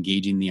culture and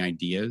engaging the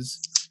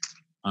ideas,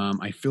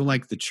 I feel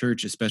like the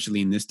church,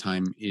 especially in this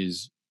time,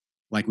 is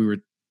like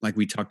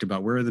we talked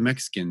about. Where are the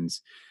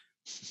Mexicans?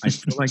 I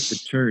feel like the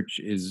church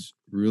is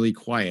really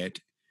quiet,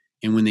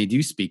 and when they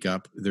do speak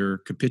up, they're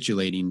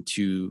capitulating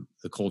to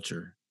the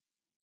culture.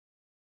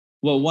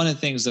 Well, one of the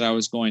things that I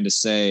was going to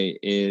say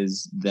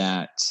is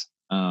that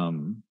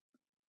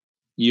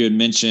you had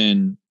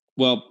mentioned,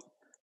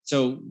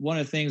 so one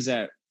of the things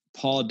that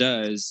Paul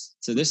does,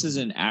 so this is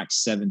in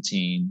Acts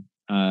 17,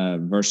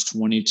 verse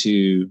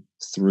 22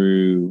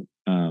 through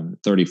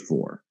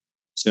 34.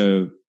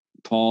 So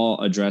Paul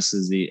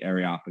addresses the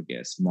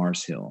Areopagus,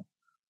 Mars Hill.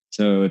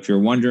 So if you're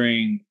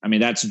wondering, I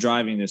mean, that's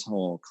driving this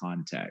whole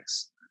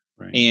context.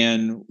 Right.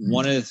 And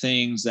one of the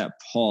things that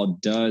Paul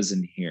does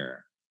in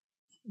here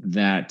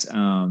that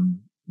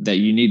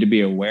you need to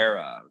be aware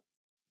of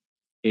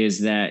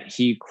is that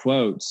he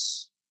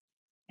quotes,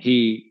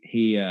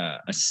 he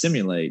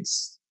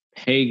assimilates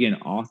pagan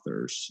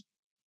authors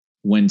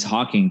when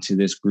talking to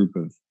this group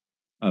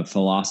of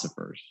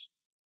philosophers.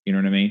 You know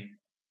what I mean?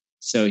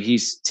 So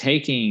he's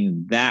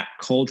taking that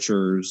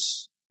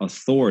culture's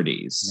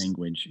authorities,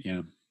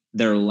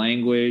 their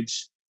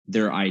language,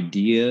 their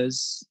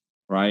ideas,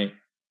 right?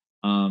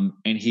 And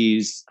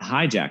he's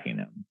hijacking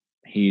them.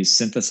 He's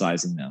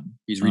synthesizing them.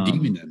 He's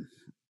redeeming them.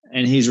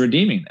 And he's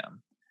redeeming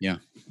them. Yeah.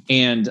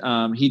 And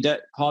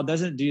Paul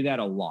doesn't do that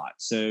a lot.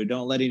 So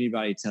don't let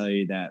anybody tell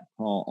you that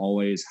Paul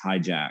always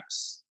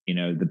hijacks,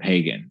 the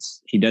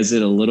pagans. He does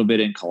it a little bit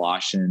in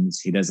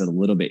Colossians. He does it a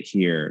little bit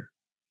here.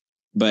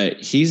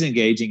 But he's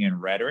engaging in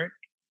rhetoric.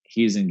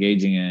 He's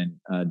engaging in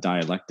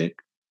dialectic.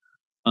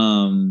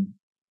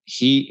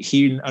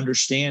 He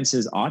understands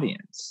his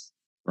audience,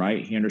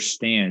 right? He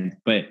understands,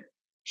 but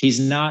he's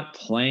not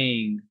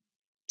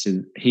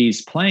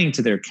he's playing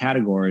to their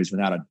categories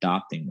without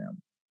adopting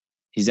them.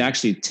 He's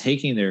actually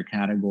taking their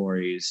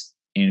categories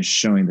and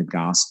showing the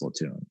gospel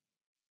to them.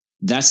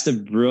 That's the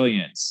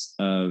brilliance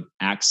of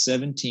Acts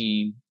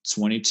 17,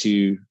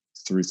 22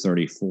 through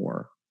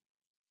 34,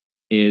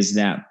 is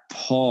that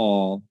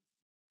Paul,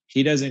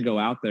 he doesn't go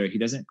out there, he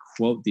doesn't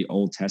quote the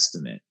Old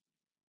Testament.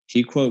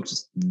 He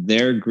quotes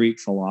their Greek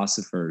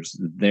philosophers,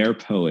 their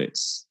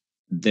poets,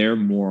 their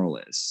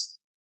moralists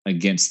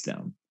against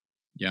them.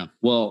 Yeah.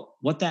 Well,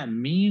 what that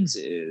means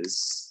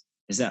is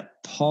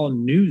that Paul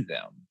knew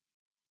them.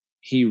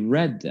 He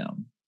read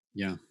them.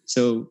 Yeah.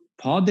 So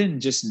Paul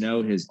didn't just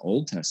know his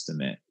Old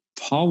Testament.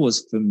 Paul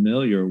was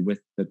familiar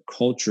with the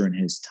culture in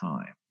his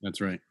time.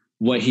 That's right.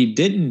 What he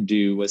didn't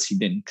do was he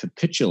didn't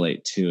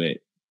capitulate to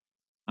it.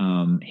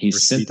 He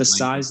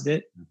synthesized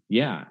it.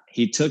 Yeah.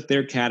 He took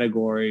their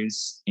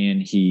categories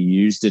and he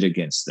used it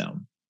against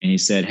them. And he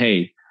said,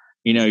 hey,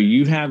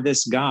 you have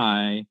this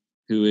guy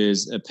who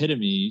is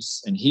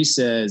Epitomes, and he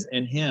says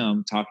in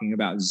him, talking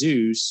about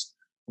Zeus,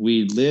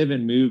 we live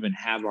and move and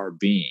have our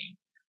being.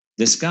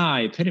 This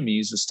guy,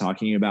 Epitomes, was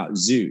talking about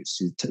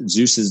Zeus.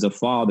 Zeus is the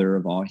father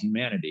of all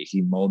humanity.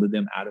 He molded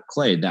them out of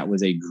clay. That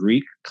was a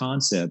Greek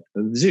concept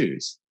of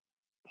Zeus.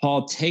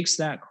 Paul takes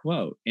that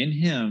quote, in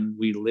him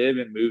we live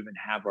and move and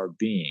have our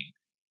being.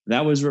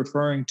 That was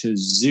referring to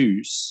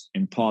Zeus,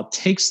 and Paul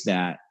takes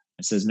that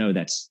and says, no,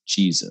 that's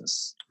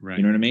Jesus. Right.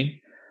 You know what I mean?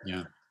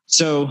 Yeah.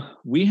 So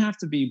we have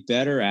to be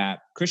better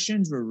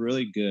Christians were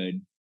really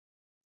good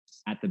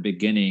at the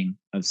beginning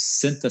of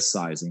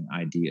synthesizing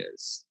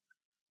ideas.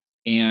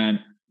 And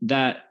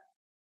that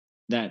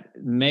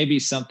may be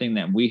something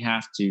that we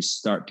have to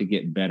start to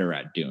get better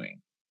at doing,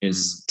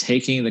 is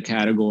taking the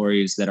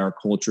categories that our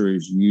culture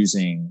is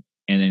using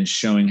and then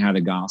showing how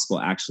the gospel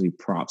actually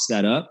props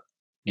that up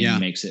and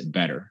makes it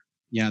better.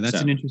 Yeah,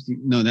 that's an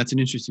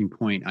interesting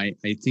point. I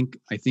think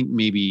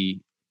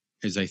maybe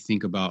as I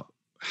think about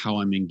how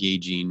I'm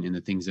engaging and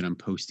the things that I'm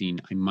posting,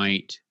 I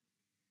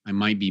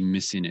might be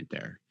missing it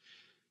there.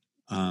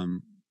 I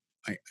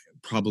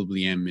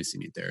probably am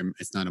missing it there.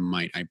 It's not a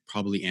might. I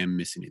probably am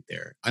missing it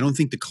there. I don't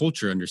think the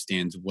culture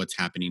understands what's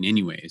happening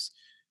anyways.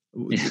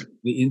 Yeah.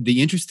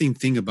 The interesting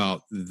thing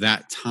about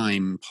that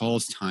time,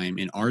 Paul's time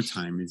and our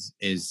time,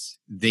 is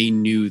they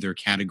knew their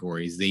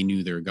categories. They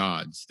knew their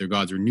gods. Their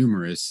gods were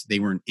numerous. They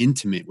weren't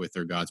intimate with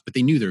their gods, but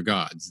they knew their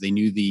gods. They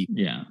knew the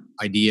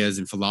ideas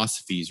and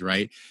philosophies,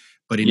 right?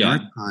 But in our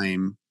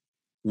time,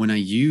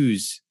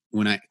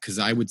 because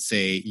I would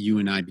say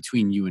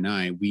between you and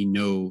I, we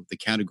know the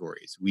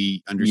categories.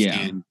 We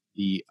understand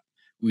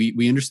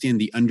we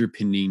understand the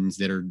underpinnings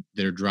that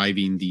are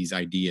driving these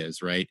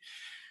ideas, right?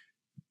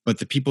 But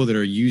the people that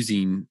are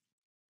using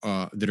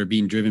that are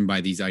being driven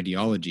by these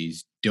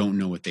ideologies don't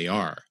know what they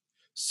are.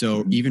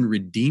 So even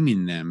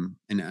redeeming them,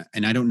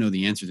 and I don't know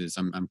the answer to this,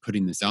 I'm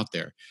putting this out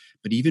there,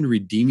 but even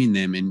redeeming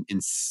them and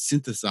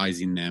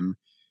synthesizing them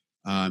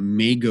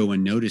may go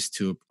unnoticed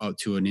to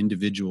an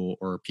individual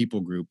or a people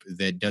group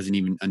that doesn't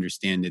even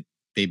understand that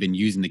they've been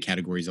using the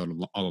categories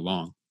all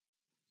along.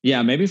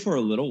 Yeah, maybe for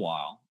a little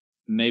while,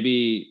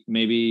 maybe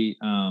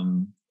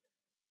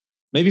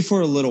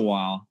for a little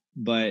while,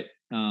 but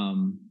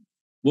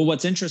well,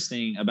 what's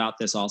interesting about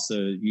this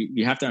also,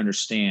 you have to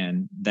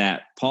understand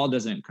that Paul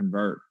doesn't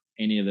convert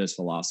any of those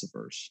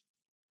philosophers.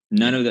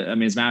 None of the, I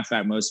mean, as a matter of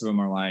fact, most of them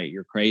are like,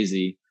 you're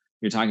crazy.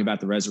 You're talking about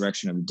the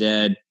resurrection of the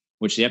dead,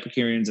 which the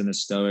Epicureans and the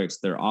Stoics,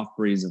 they're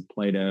off-breeds of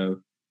Plato.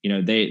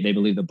 They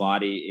believe the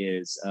body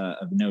is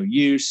of no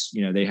use.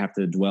 They have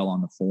to dwell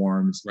on the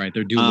forms. Right.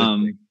 They're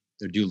dualistic.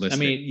 They're dualistic. I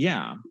mean,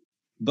 yeah,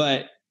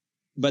 but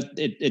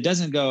it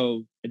doesn't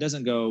go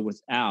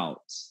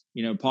without.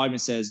 Paul even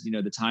says,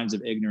 the times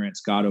of ignorance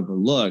God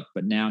overlooked,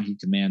 but now he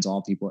commands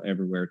all people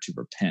everywhere to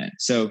repent.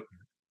 So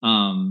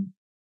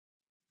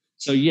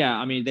yeah,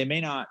 I mean, there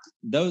may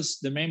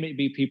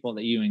be people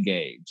that you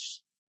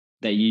engage,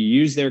 that you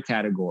use their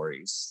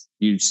categories,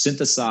 you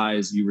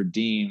synthesize, you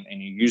redeem,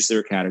 and you use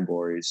their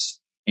categories,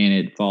 and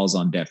it falls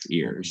on deaf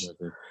ears.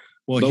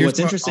 Well, but what's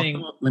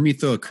interesting, let me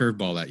throw a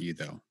curveball at you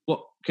though.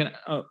 Well,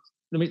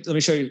 let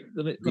me show you.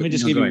 Let me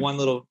just give you one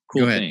little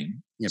cool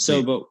thing. Yeah,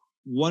 so, but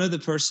one of the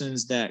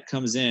persons that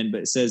comes in,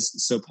 but it says,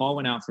 so Paul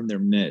went out from their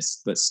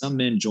midst, but some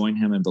men joined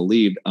him and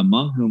believed,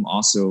 among whom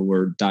also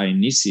were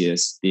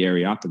Dionysius the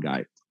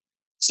Areopagite.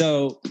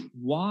 So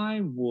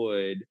why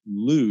would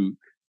Luke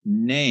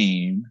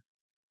name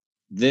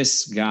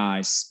this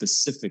guy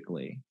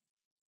specifically,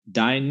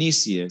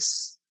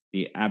 Dionysius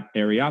the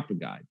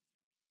Areopagite?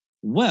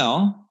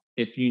 Well,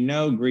 if you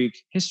know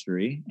Greek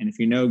history and if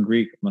you know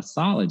Greek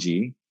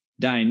mythology,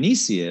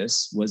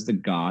 Dionysius was the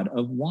god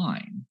of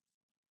wine.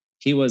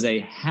 He was a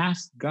half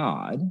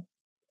god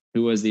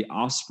who was the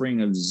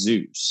offspring of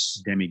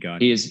Zeus. Demigod.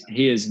 He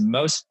is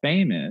most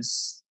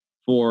famous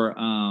for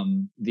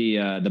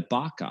the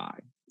Bacchae.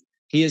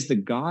 He is the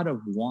god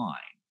of wine.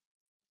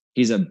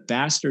 He's a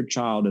bastard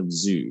child of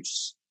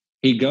Zeus.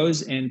 He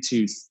goes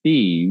into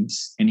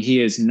Thebes and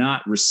he is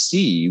not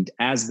received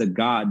as the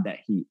god that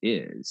he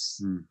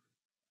is.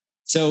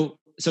 So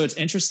it's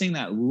interesting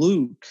that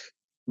Luke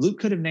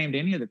could have named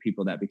any of the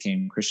people that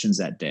became Christians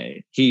that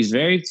day. He's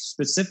very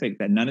specific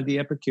that none of the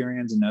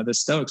Epicureans and none of the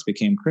Stoics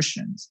became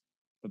Christians.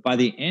 But by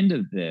the end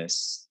of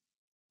this,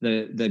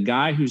 the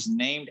guy who's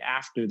named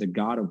after the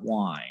god of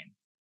wine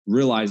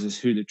realizes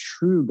who the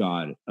true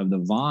god of the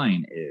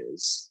vine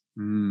is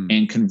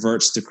and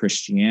converts to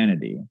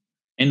Christianity.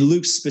 And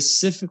Luke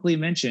specifically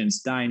mentions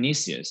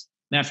Dionysius.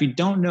 Now, if you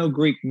don't know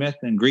Greek myth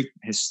and Greek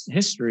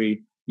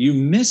history, you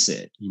miss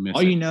it.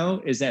 All you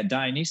know is that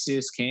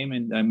Dionysius came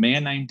and a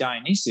man named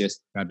Dionysius.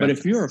 But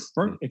if you're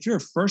a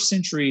first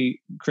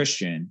century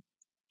Christian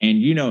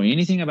and you know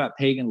anything about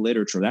pagan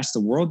literature, that's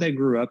the world they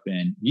grew up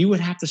in, you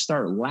would have to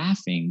start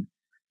laughing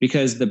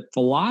because the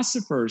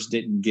philosophers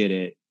didn't get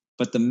it,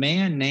 but the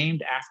man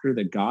named after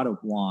the god of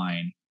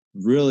wine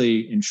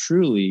really and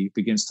truly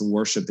begins to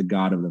worship the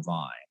god of the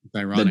vine. It's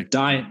ironic.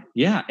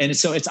 And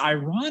so it's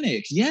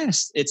ironic.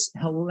 Yes, it's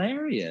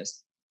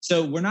hilarious.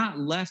 So we're not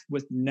left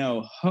with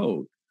no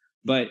hope,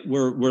 but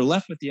we're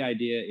left with the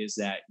idea is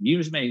that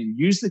you may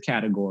use the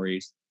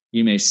categories,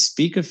 you may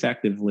speak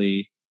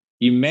effectively,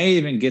 you may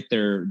even get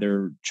their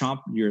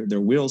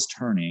wheels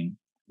turning,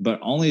 but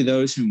only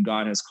those whom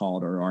God has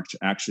called are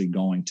actually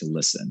going to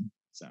listen.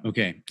 So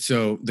okay,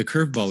 so the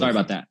curveball. Sorry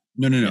about that.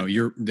 No.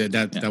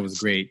 That was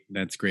great.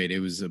 That's great. It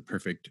was a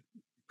perfect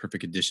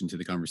addition to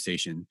the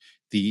conversation.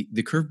 The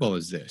curveball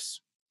is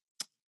this.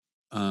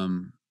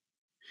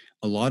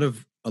 A lot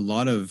of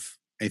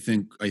I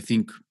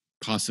think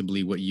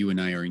possibly what you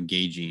and I are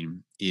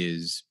engaging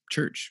is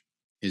church,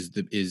 is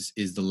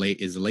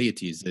the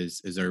laity,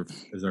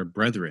 is our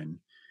brethren.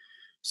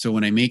 So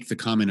when I make the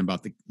comment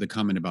about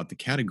the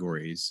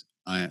categories,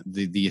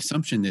 the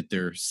assumption that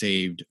they're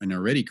saved and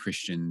already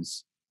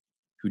Christians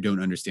who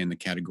don't understand the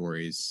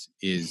categories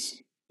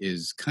is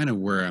kind of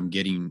where I'm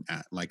getting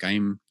at. Like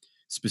I'm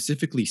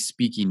specifically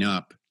speaking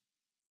up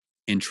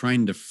and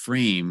trying to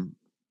frame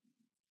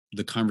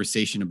the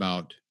conversation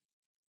about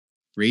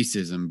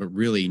racism, but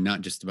really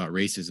not just about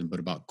racism, but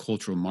about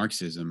cultural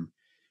Marxism.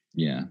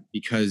 Yeah.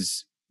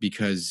 Because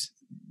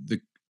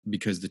the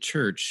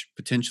church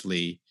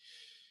potentially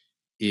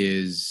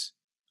is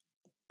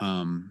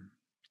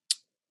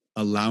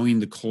allowing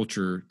the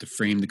culture to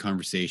frame the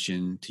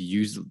conversation,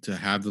 to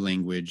have the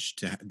language,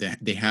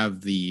 they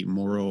have the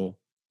moral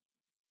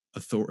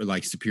authority,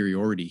 like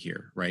superiority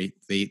here, right?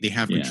 They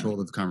have control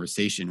of the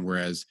conversation,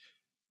 whereas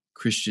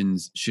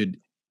Christians should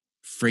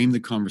frame the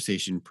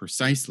conversation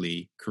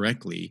precisely,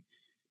 correctly,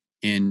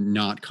 and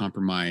not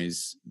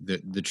compromise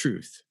the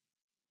truth,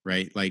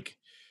 right? Like,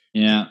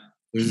 yeah,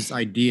 there's this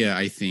idea,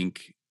 I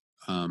think,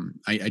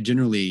 I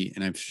generally,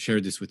 and I've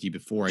shared this with you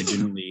before, I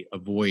generally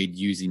avoid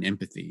using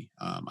empathy.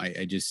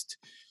 I just,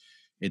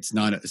 it's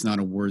not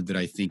a word that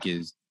I think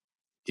is,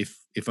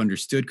 if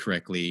understood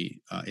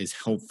correctly, is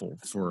helpful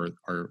for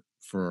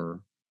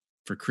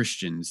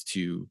Christians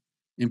to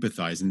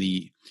empathize. And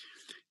the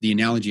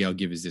analogy I'll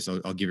give is this.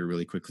 I'll give it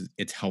really quick.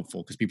 It's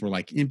helpful because people are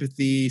like,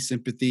 empathy,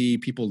 sympathy.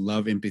 People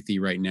love empathy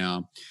right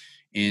now.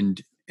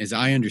 And as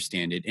I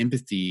understand it,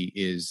 empathy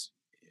is,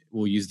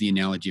 we'll use the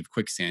analogy of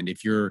quicksand.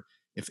 If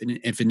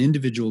an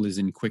individual is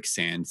in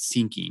quicksand,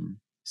 sinking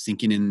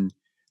in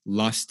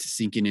lust,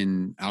 sinking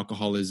in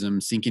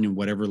alcoholism, sinking in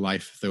whatever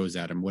life throws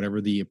at him,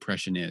 whatever the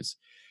oppression is,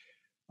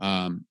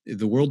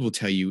 the world will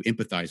tell you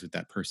empathize with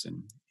that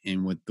person.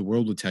 And what the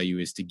world will tell you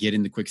is to get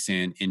in the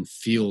quicksand and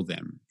feel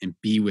them and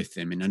be with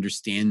them and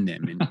understand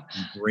them and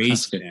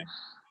embrace them.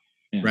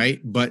 Yeah. Right.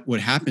 But what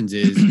happens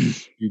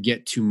is you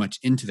get too much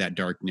into that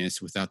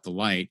darkness without the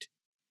light.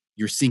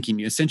 You're sinking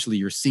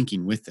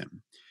with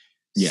them.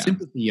 Yeah.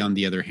 Sympathy, on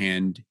the other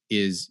hand,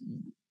 is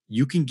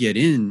you can get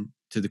in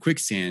to the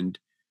quicksand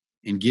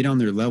and get on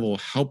their level,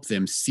 help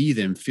them, see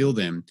them, feel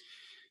them.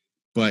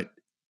 But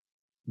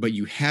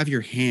you have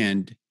your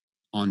hand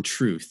on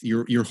truth.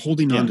 You're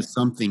holding on to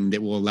something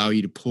that will allow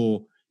you to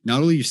pull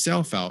not only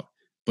yourself out,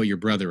 but your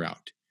brother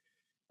out.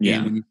 Yeah.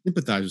 And when you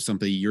sympathize with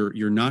somebody,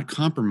 you're not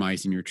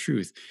compromising your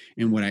truth.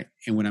 And what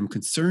I'm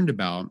concerned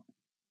about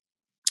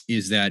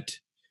is that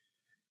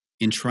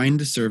in trying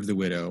to serve the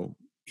widow,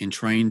 in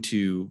trying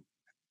to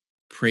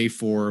pray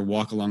for,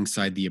 walk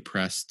alongside the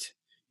oppressed,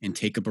 and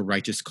take up a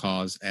righteous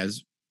cause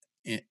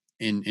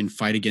and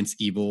fight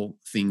against evil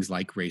things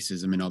like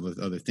racism and all those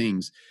other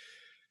things,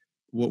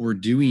 what we're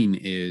doing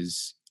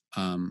is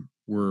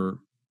we're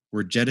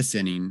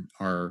jettisoning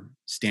our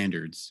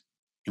standards,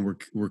 and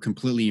we're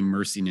completely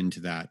immersing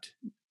into that.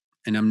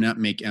 And I'm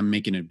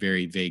making a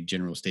very vague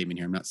general statement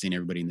here. I'm not saying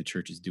everybody in the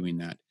church is doing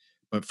that,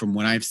 but from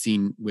what I've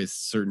seen with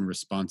certain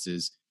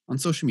responses on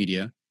social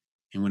media,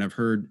 and what I've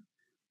heard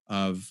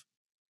of,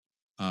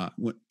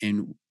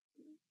 and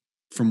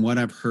from what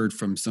I've heard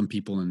from some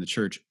people in the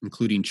church,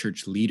 including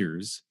church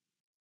leaders,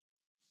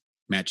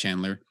 Matt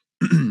Chandler.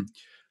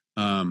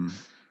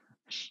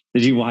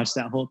 Did you watch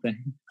that whole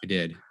thing? I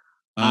did.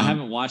 I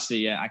haven't watched it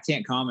yet. I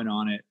can't comment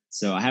on it,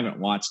 so I haven't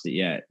watched it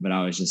yet. But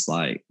I was just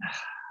like,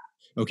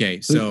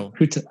 okay, so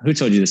who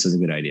told you this was a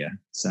good idea?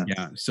 So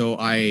yeah, so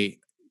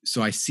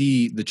I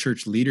see the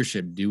church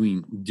leadership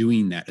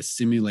doing that,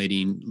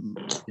 assimilating,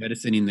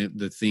 jettisoning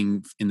the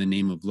thing in the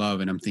name of love,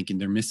 and I'm thinking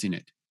they're missing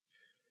it.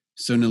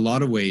 So in a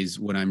lot of ways,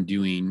 what I'm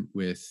doing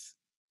with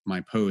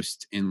my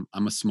post, and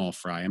I'm a small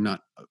fry, I'm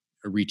not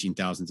reaching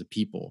thousands of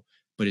people,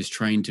 but is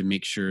trying to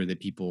make sure that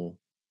people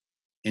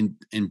and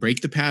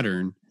break the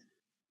pattern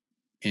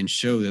and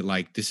show that,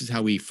 like, this is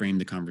how we frame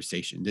the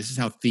conversation. This is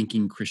how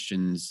thinking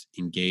Christians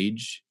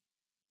engage.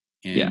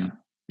 And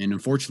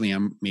unfortunately,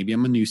 I'm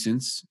a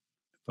nuisance,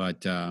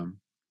 but I'm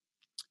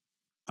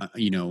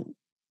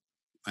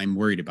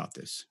worried about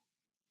this.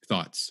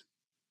 Thoughts?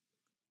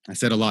 I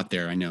said a lot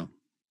there, I know.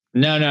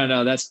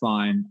 No, that's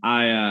fine.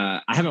 I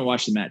haven't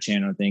watched the Matt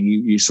Chandler thing.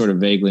 You sort of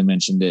vaguely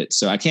mentioned it,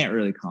 so I can't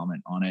really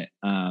comment on it.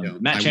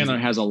 Matt Chandler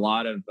has a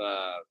lot of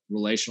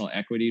relational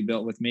equity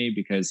built with me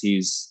because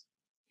he's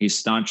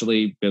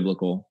staunchly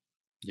biblical,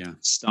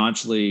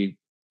 staunchly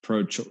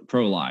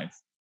pro-life.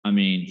 I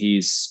mean,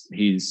 he's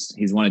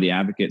one of the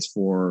advocates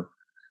for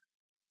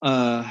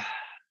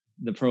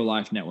the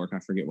pro-life network. I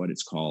forget what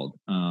it's called,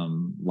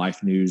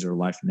 Life News or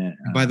Life Net.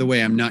 By the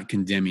way, I'm not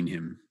condemning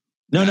him.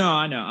 No,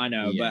 I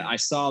know. Yeah. But I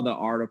saw the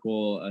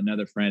article.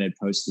 Another friend had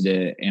posted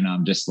it, and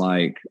I'm just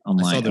like,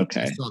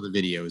 okay. I saw the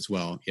video as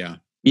well. Yeah.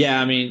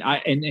 Yeah. I mean,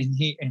 I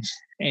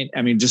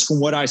mean, just from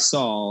what I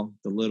saw,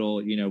 the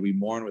little, we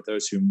mourn with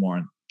those who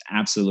mourn.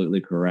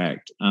 Absolutely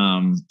correct.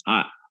 I'm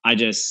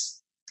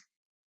just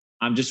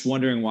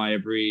wondering why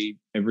every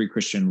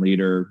Christian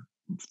leader,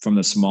 from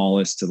the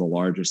smallest to the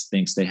largest,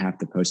 thinks they have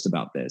to post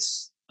about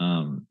this.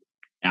 I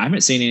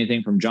haven't seen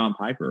anything from John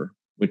Piper,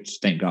 which,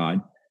 thank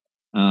God.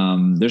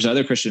 There's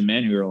other Christian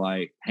men who are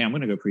like, hey, I'm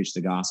going to go preach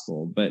the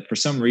gospel. But for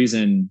some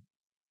reason,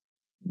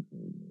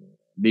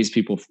 these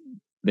people,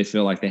 they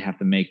feel like they have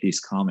to make these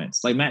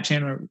comments. Like, Matt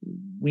Chandler,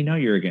 we know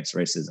you're against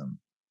racism.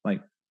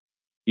 Like,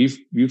 you've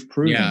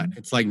proven. Yeah,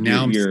 it's like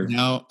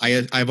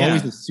I've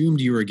always assumed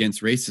you were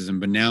against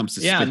racism, but now I'm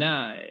suspicious.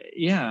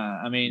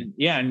 I mean,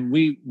 and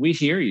we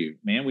hear you,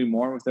 man. We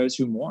mourn with those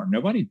who mourn.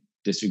 Nobody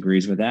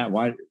disagrees with that.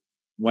 Why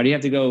Why do you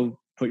have to go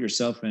put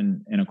yourself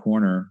in a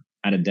corner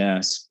at a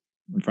desk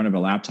in front of a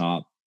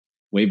laptop,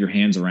 wave your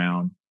hands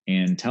around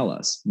and tell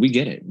us? We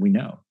get it. We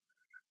know.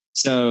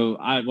 So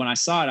when I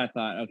saw it, I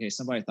thought, okay,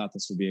 somebody thought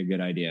this would be a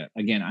good idea.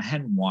 Again, I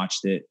hadn't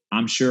watched it.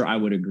 I'm sure I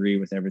would agree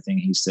with everything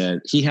he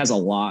said. He has a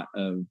lot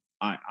of,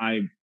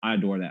 I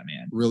adore that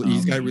man.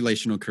 He's got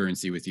relational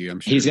currency with you, I'm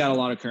sure. He's got a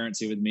lot of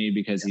currency with me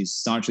because he's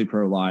staunchly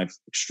pro-life,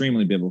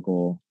 extremely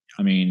biblical.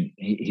 I mean,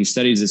 he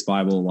studies this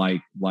Bible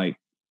like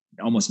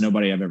almost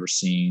nobody I've ever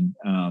seen,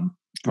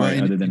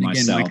 other than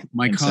myself.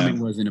 My comment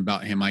wasn't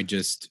about him. I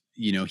just,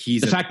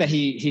 he's the fact that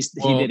he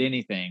did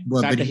anything.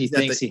 The fact that he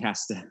thinks he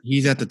has to.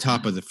 He's at the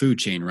top of the food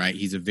chain, right?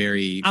 He's a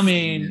very.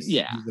 famous, he's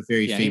a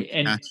very famous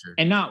pastor,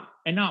 and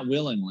not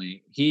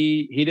willingly.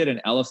 He did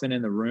an elephant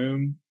in the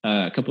room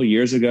a couple of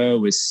years ago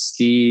with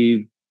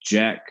Steve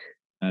Jack,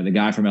 the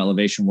guy from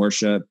Elevation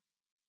Worship.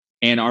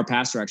 And our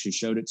pastor actually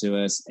showed it to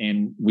us,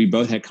 and we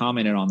both had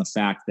commented on the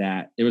fact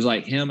that it was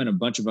like him and a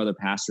bunch of other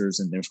pastors,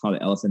 and there's called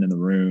the elephant in the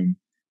room.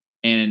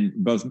 And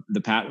both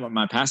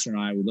my pastor and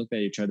I, we looked at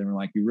each other and we're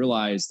like, you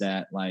realize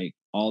that like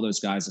all those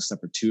guys,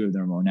 except for two of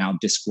them, are now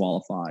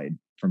disqualified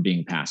from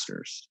being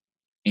pastors.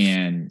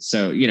 And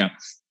so,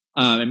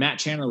 and Matt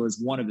Chandler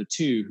was one of the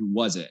two who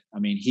wasn't. I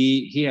mean,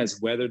 he has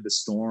weathered the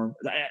storm.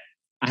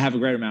 I have a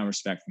great amount of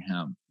respect for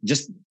him.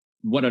 Just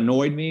what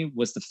annoyed me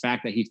was the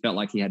fact that he felt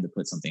like he had to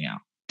put something out.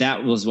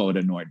 That was what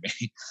annoyed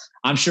me.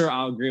 I'm sure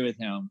I'll agree with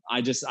him. I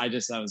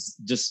was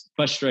just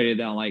frustrated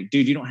that I'm like,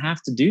 dude, you don't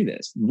have to do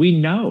this. We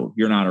know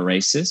you're not a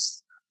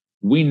racist.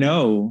 We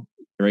know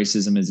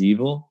racism is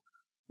evil.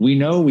 We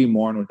know we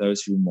mourn with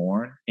those who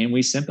mourn, and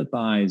we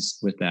sympathize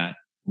with that.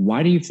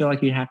 Why do you feel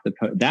like you have to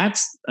put?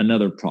 That's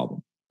another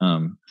problem.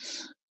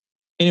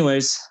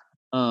 Anyways,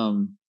 what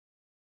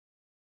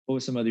were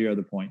some of your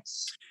other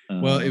points?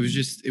 Well, it was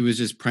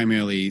just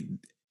primarily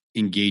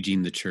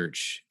engaging the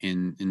church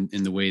in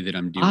the way that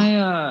I'm doing.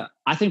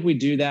 I think we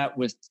do that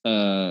with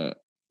a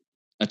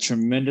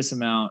tremendous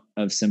amount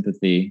of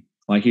sympathy,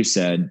 like you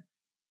said,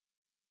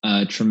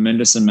 a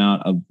tremendous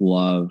amount of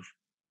love,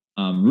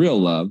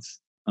 real love,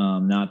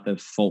 not the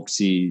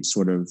folksy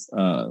sort of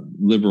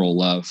liberal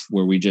love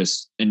where we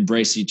just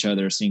embrace each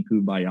other, sing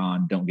Kumbaya,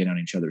 and don't get on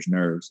each other's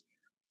nerves.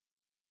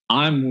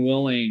 I'm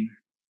willing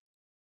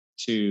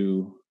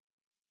to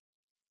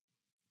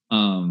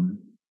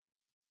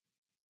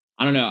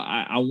I don't know.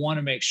 I want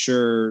to make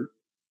sure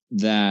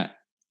that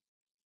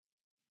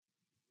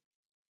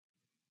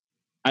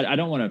I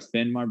don't want to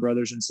offend my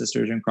brothers and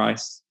sisters in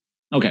Christ.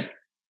 Okay.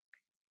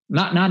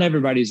 Not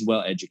everybody's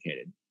well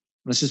educated.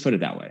 Let's just put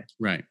it that way.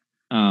 Right.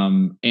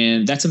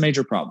 And that's a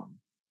major problem.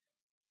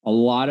 A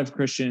lot of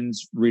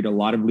Christians read a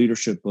lot of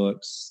leadership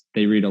books.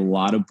 They read a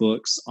lot of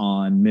books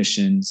on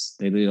missions.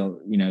 They read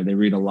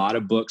a lot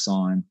of books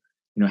on,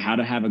 how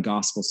to have a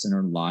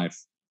gospel-centered life.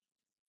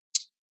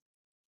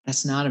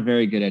 That's not a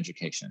very good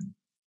education.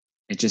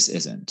 It just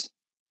isn't.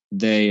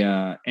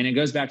 And it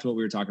goes back to what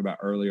we were talking about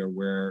earlier,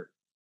 where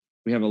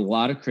we have a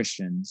lot of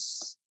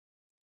Christians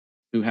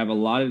who have a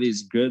lot of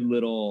these good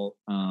little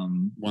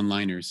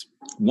one-liners.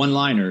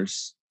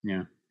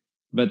 Yeah.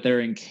 But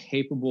they're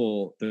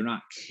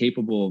not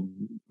capable of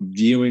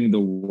viewing the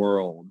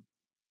world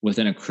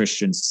within a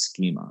Christian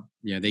schema.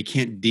 Yeah, they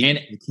can't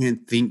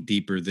think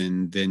deeper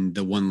than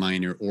the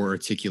one-liner or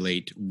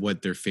articulate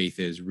what their faith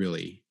is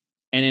really.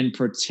 And in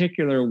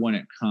particular, when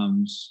it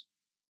comes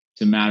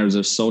to matters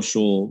of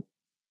social,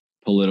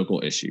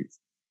 political issues.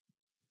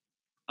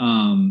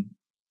 So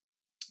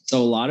a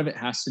lot of it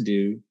has to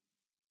do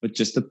with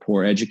just the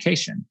poor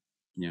education.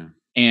 Yeah.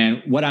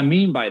 And what I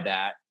mean by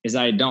that is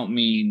I don't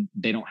mean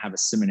they don't have a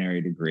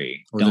seminary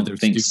degree. Or don't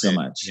think stupid. so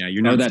much. Yeah,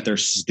 you're not that they're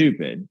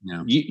stupid.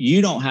 No.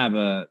 You don't have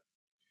a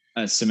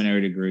seminary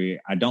degree.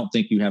 I don't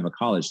think you have a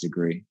college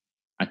degree.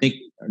 I think,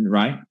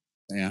 right?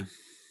 Yeah.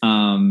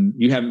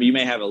 You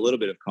may have a little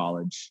bit of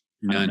college.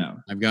 None. I don't know.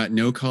 I've got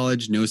no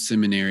college, no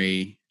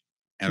seminary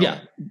at all. Yeah,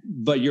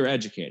 but you're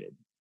educated.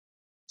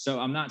 So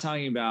I'm not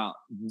talking about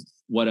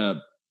what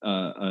a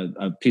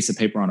piece of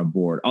paper on a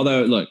board.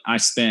 Although, look, I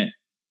spent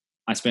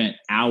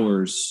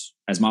hours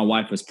as my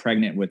wife was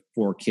pregnant with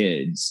 4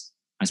 kids.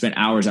 I spent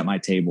hours at my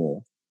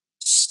table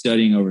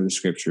studying over the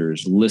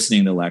scriptures,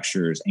 listening to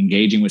lectures,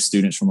 engaging with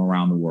students from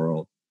around the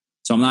world.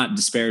 So I'm not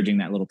disparaging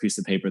that little piece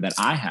of paper that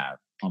I have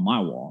on my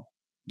wall.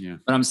 Yeah.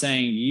 But I'm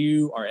saying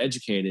you are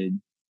educated,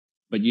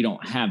 but you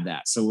don't have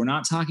that. So we're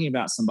not talking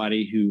about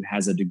somebody who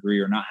has a degree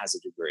or not has a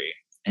degree.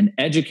 And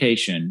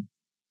education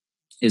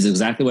is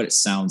exactly what it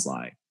sounds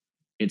like.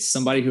 It's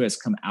somebody who has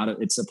come out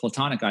of, it's a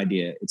Platonic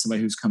idea. It's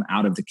somebody who's come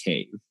out of the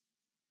cave.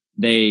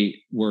 They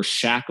were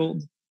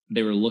shackled.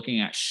 They were looking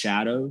at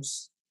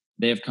shadows.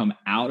 They have come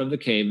out of the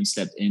cave and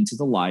stepped into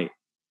the light.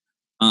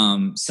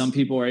 Some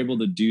people are able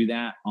to do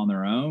that on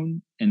their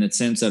own in the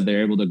sense of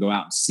they're able to go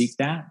out and seek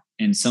that.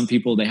 And some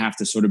people, they have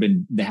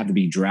to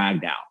be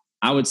dragged out.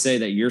 I would say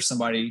that you're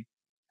somebody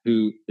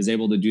who is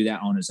able to do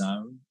that on his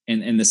own.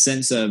 And in the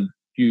sense of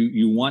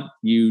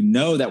you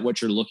know that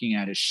what you're looking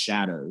at is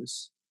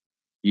shadows.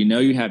 You know,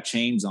 you have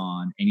chains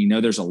on and you know,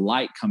 there's a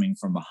light coming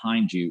from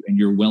behind you and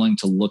you're willing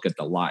to look at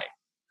the light.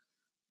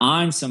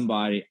 I'm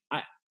somebody,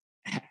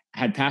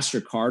 had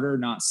Pastor Carter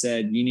not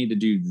said, you need to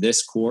do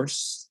this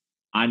course,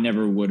 I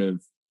never would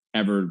have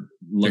ever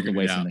looked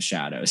away from the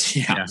shadows.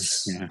 Yeah.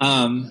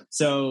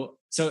 So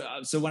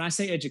when I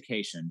say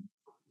education,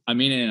 I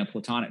mean it in a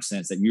platonic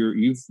sense, that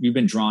you've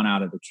been drawn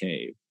out of the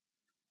cave.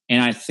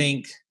 And I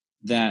think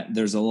that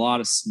there's a lot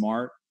of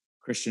smart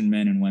Christian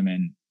men and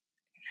women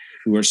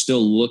who are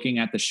still looking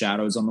at the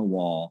shadows on the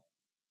wall,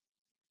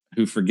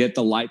 who forget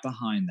the light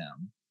behind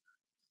them,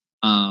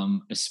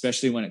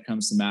 especially when it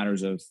comes to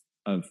matters of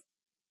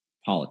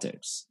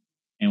politics,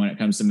 and when it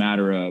comes to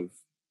matter of,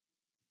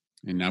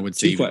 and I would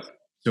say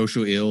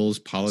social ills,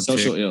 politics,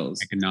 social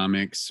ills,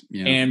 economics,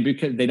 and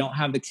because they don't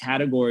have the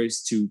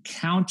categories to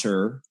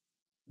counter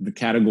the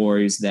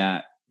categories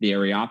that the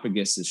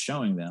Areopagus is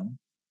showing them.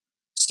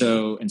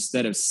 So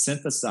instead of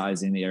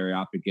synthesizing the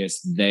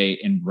Areopagus, they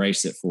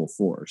embrace it full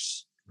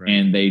force. Right.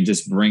 And they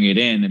just bring it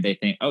in, and they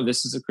think, oh,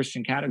 this is a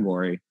Christian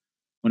category,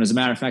 when as a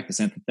matter of fact, it's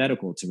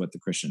antithetical to what the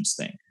Christians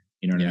think.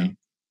 You know what I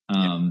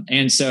mean?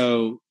 And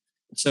so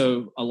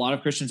a lot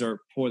of Christians are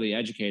poorly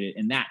educated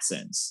in that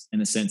sense, in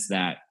the sense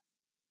that,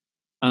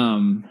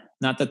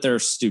 not that they're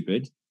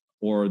stupid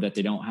or that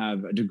they don't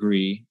have a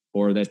degree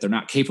or that they're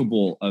not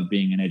capable of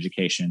being in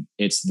education.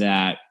 It's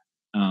that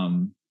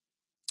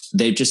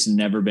they've just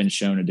never been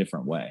shown a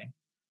different way.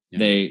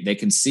 Yeah. They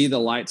can see the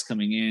lights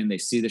coming in, they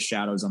see the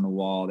shadows on the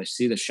wall, they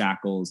see the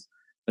shackles,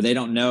 but they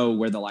don't know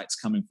where the light's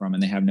coming from,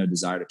 and they have no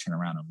desire to turn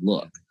around and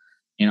look.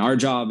 And our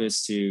job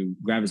is to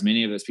grab as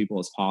many of those people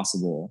as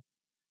possible,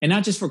 and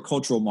not just for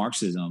cultural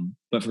Marxism,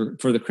 but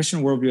for the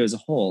Christian worldview as a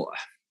whole.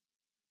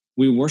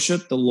 We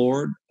worship the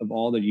Lord of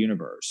all the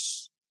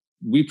universe.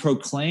 We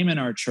proclaim in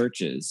our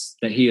churches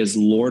that he is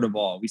Lord of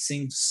all. We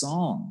sing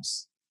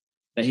songs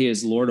that he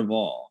is Lord of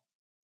all.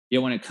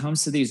 Yet when it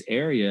comes to these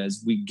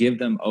areas, we give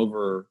them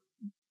over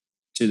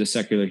to the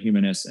secular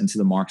humanists and to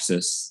the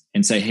Marxists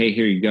and say, hey,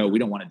 here you go. We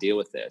don't want to deal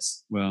with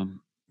this. Well,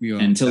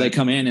 until they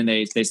come in and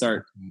they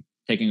start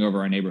taking over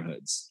our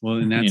neighborhoods. Well,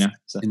 and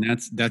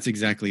that's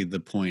exactly the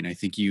point. I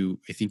think you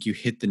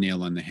hit the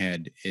nail on the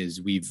head.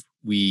 Is we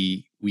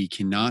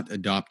cannot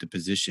adopt a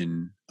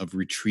position of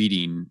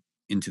retreating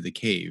into the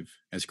cave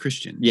as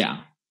Christians.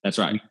 Yeah, that's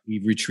right.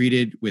 We've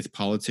retreated with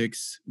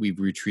politics. We've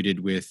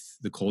retreated with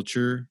the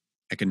culture,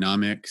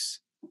 economics.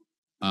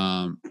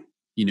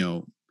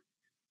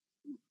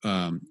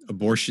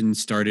 Abortion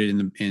started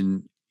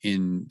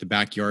in the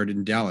backyard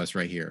in Dallas,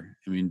 right here.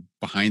 I mean,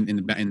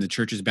 in the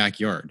church's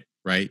backyard,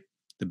 right?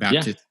 The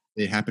Baptist,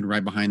 it happened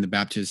right behind the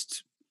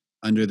Baptist,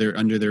 under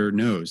their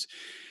nose.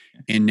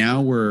 And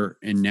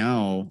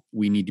now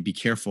we need to be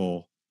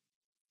careful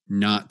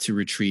not to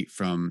retreat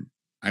from,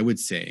 I would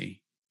say,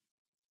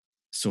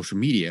 social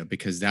media,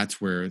 because that's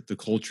where the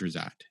culture is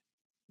at.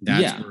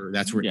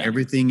 That's where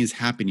everything is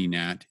happening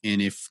at.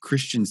 And if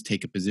Christians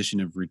take a position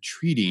of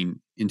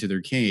retreating into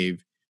their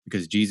cave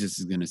because Jesus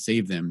is going to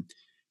save them,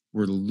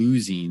 we're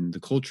losing the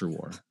culture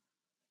war.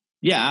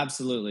 Yeah,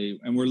 absolutely.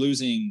 And we're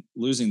losing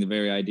the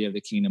very idea of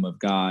the kingdom of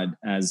God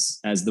as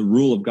the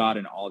rule of God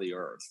in all the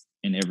earth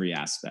in every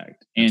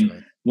aspect.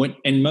 And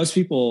and most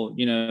people,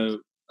 the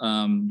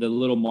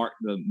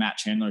Matt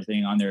Chandler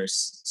thing on there,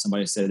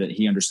 somebody said that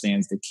he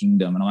understands the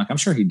kingdom. And I'm like, I'm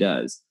sure he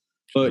does.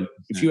 But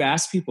if you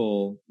ask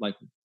people, like,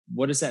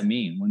 what does that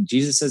mean? When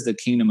Jesus says the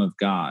kingdom of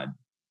God,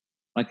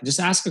 like, just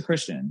ask a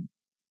Christian,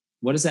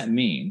 what does that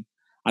mean?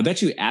 I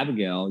bet you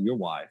Abigail, your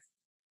wife,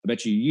 I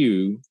bet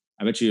you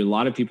a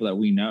lot of people that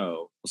we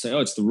know will say, oh,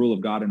 it's the rule of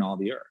God in all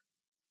the earth,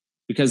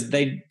 because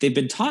they've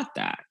been taught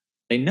that.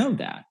 They know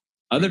that.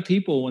 Other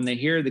people, when they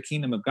hear the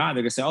kingdom of God,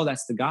 they're going to say, oh,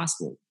 that's the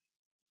gospel.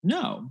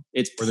 No,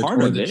 it's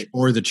part of it.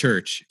 Or the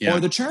church. Yeah.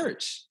 Or the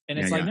church. And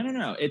it's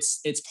no.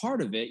 It's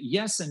part of it.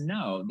 Yes and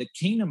no. The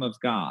kingdom of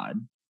God,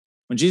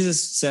 when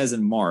Jesus says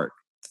in Mark,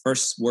 the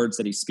first words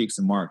that he speaks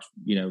in Mark,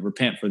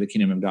 repent, for the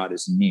kingdom of God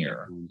is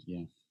near.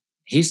 Yeah.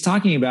 He's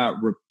talking about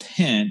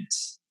repent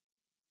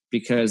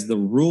because the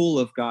rule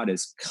of God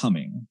is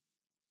coming.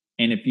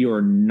 And if you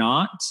are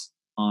not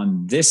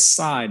on this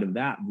side of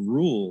that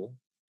rule,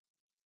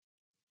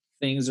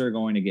 things are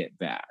going to get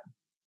bad.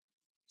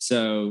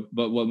 So,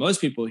 but what most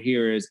people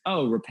hear is,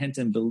 oh, repent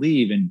and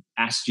believe and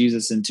ask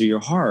Jesus into your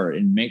heart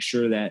and make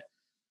sure that,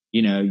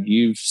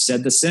 you've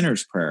said the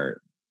sinner's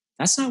prayer.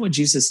 That's not what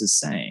Jesus is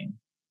saying.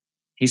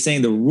 He's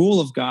saying the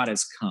rule of God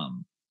has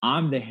come.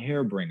 I'm the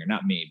hairbringer,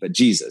 not me, but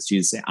Jesus.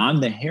 Jesus saying,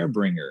 I'm the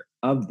hairbringer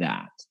of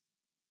that.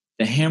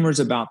 The hammer's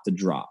about to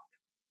drop.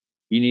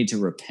 You need to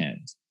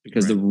repent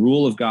because the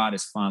rule of God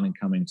is finally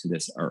coming to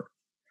this earth.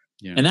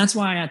 Yeah. And that's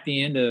why at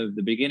the end of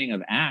the beginning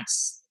of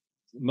Acts,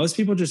 most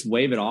people just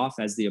wave it off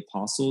as the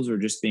apostles are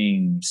just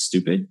being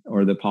stupid,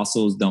 or the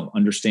apostles don't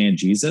understand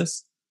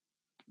Jesus.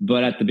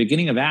 But at the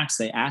beginning of Acts,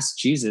 they asked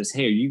Jesus,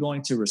 hey, are you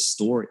going to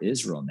restore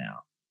Israel now?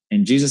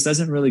 And Jesus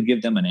doesn't really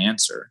give them an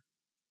answer.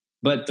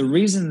 But the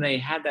reason they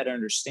had that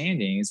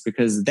understanding is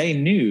because they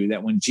knew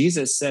that when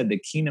Jesus said the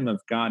kingdom of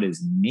God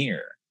is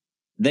near,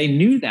 they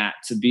knew that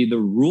to be the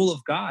rule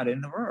of God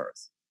in the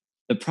earth.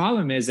 The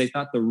problem is they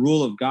thought the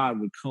rule of God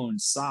would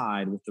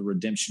coincide with the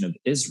redemption of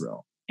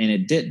Israel, and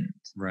it didn't.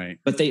 Right.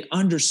 but they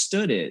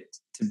understood it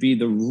to be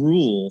the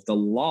rule, the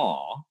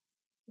law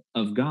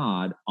of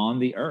God on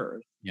the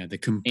earth. Yeah, the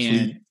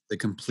And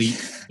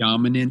complete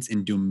dominance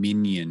and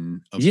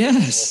dominion of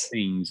yes, all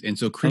things. And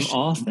so of Christians,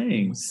 all when we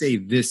things. say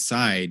this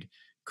side,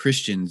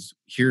 Christians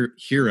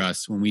hear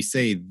us when we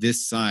say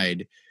this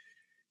side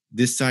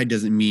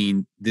doesn't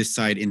mean this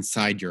side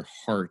inside your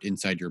heart,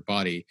 inside your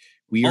body.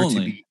 We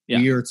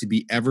are to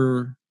be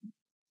ever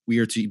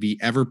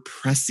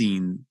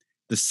pressing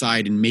the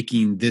side and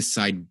making this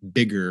side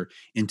bigger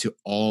into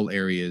all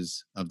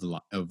areas of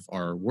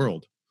our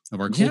world, of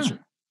our culture,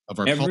 of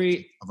our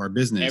politics, of our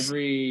business.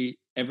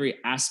 Every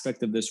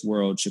aspect of this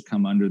world should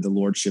come under the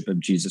lordship of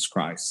Jesus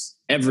Christ.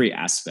 Every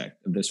aspect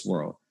of this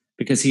world,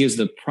 because he is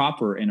the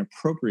proper and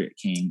appropriate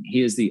king.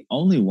 He is the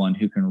only one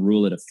who can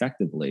rule it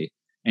effectively.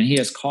 And he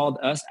has called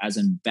us as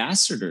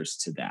ambassadors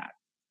to that.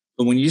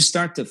 But when you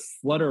start to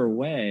flutter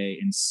away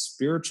and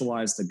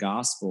spiritualize the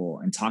gospel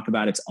and talk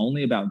about it's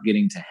only about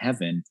getting to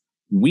heaven,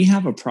 we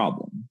have a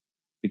problem,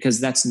 because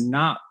that's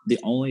not the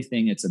only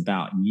thing it's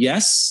about.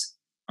 Yes,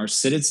 our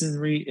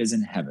citizenry is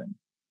in heaven.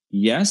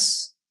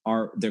 Yes,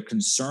 their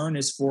concern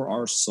is for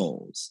our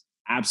souls.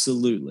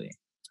 Absolutely.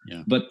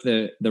 Yeah. But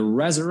the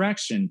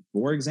resurrection,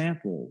 for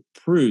example,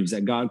 proves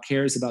that God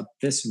cares about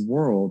this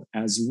world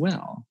as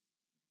well.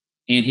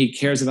 And he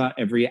cares about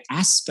every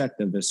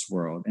aspect of this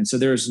world. And so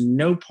there's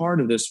no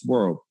part of this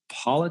world,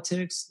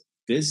 politics,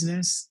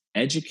 business,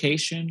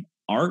 education,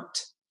 art,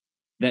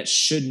 that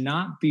should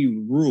not be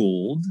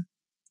ruled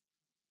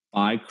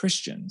by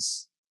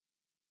Christians.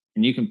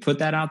 And you can put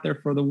that out there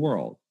for the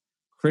world.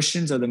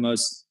 Christians are the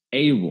most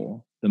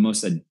able, the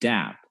most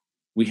adept.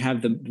 We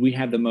have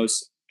the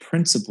most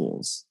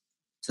principles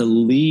to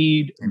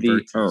lead and the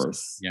virtues.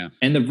 earth. Yeah.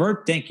 And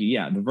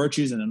the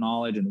virtues and the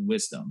knowledge and the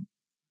wisdom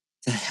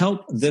to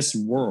help this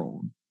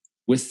world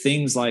with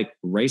things like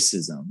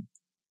racism,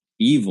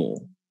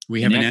 evil,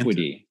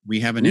 inequity. We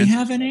have an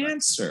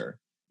answer.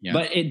 Yeah.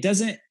 But it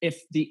doesn't,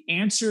 if the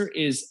answer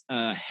is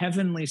a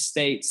heavenly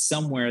state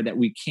somewhere that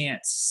we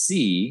can't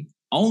see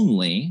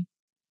only,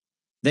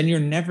 then you're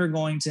never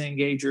going to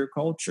engage your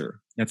culture.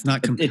 That's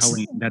not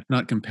compelling. That's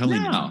not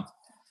compelling. No.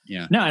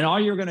 Yeah. No, and all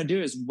you're going to do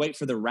is wait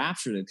for the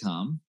rapture to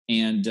come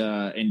and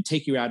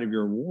take you out of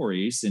your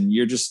worries, and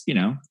you're just,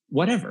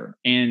 whatever.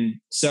 And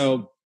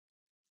so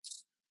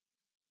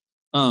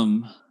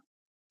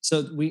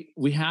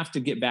we have to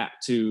get back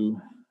to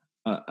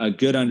a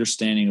good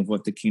understanding of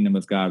what the kingdom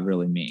of God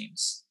really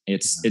means.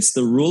 It's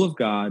the rule of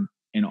God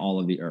in all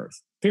of the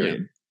earth,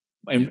 period.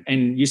 Yeah.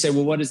 And you say,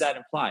 well, what does that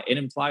imply? It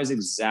implies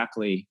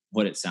exactly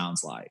what it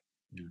sounds like.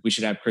 Yeah. We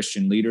should have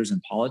Christian leaders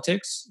in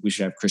politics. We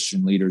should have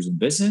Christian leaders in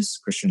business,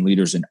 Christian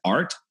leaders in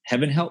art.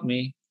 Heaven help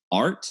me.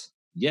 Art,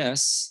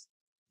 yes.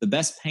 The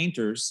best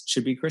painters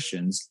should be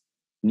Christians.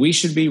 We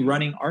should be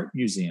running art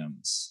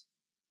museums.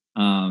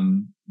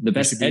 The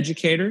best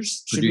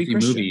educators should be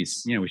Christians.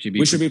 Movies. Yeah,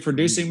 we should be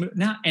producing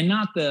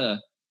not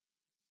the,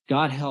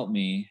 God help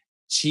me,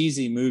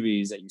 cheesy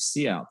movies that you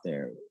see out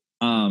there.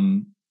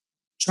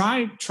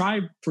 Try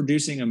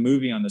producing a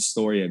movie on the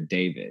story of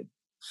David.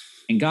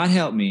 And God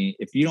help me,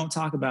 if you don't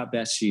talk about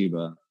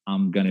Bathsheba,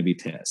 I'm gonna be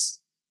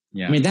pissed.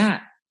 Yeah, I mean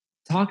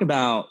talk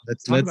about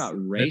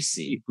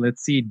racy.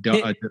 Let's see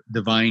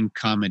divine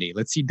comedy.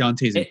 Let's see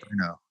Dante's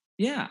Inferno.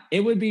 Yeah,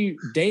 it would be,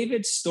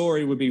 David's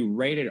story would be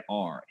rated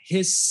R.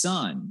 His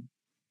son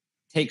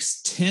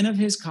takes 10 of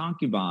his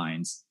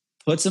concubines,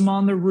 puts them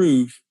on the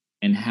roof,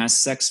 and has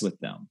sex with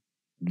them.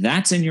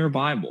 That's in your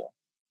Bible.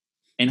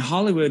 And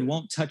Hollywood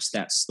won't touch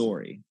that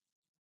story.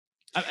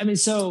 I mean,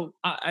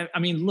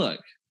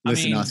 look.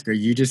 Listen, Oscar,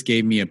 you just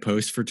gave me a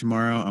post for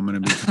tomorrow. I'm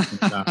going to be talking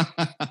about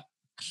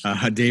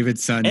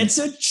David's son. It's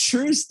a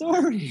true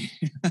story.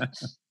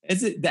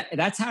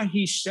 That's how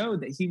he showed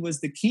that he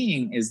was the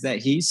king, is that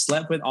he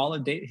slept with all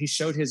of David. He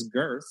showed his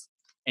girth,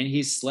 and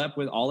he slept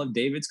with all of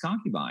David's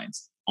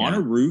concubines on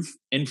a roof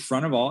in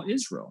front of all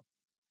Israel.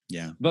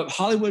 Yeah. But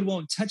Hollywood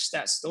won't touch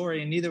that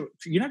story, and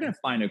you're not going to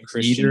find a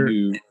Christian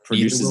who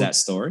produces that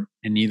story.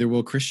 And neither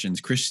will Christians.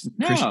 Christians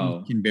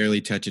can barely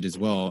touch it as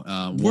well.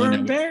 We're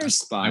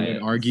embarrassed by it. I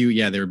would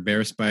argue, they're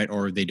embarrassed by it,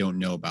 or they don't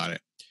know about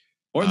it.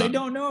 Or they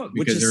don't know it,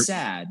 which is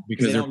sad,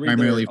 because they're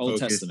primarily Old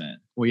Testament.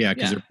 Well,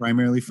 because they're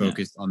primarily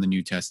focused on the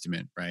New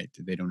Testament, right?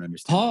 They don't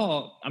understand.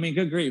 Paul, I mean,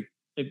 good grief.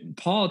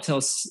 Paul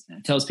tells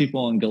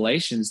people in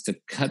Galatians to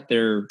cut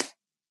their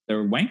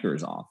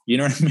wankers off. You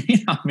know what I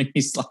mean? I mean,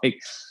 he's like,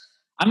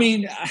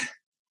 I'm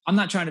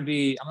not trying to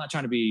be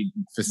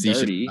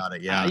facetious dirty about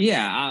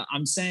it.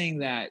 I'm saying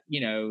that,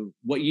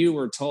 what you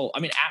were told. I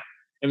mean,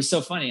 it was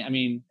so funny. I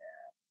mean,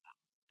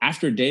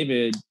 after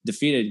David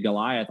defeated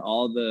Goliath,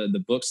 all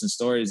the books and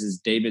stories is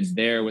David's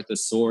there with the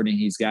sword, and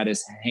he's got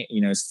his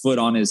foot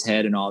on his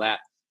head and all that.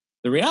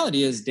 The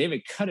reality is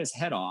David cut his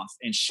head off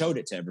and showed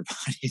it to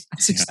everybody.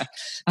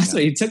 That's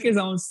what he took his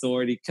own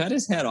sword. He cut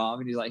his head off,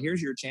 and he's like,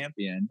 here's your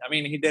champion. I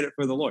mean, he did it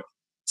for the Lord.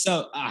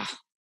 So,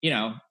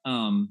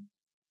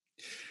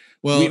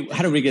 well,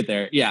 how do we get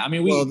there? Yeah. I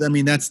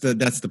mean, that's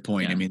the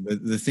point. Yeah. I mean,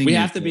 the thing we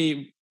have to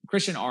be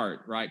Christian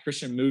art, right?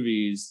 Christian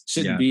movies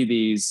shouldn't be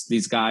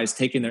these guys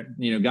taking their,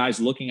 guys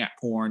looking at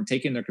porn,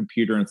 taking their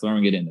computer and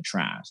throwing it in the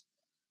trash.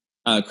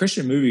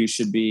 Christian movies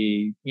should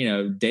be,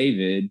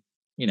 David,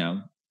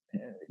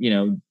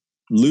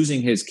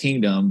 losing his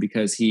kingdom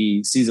because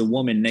he sees a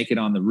woman naked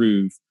on the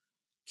roof,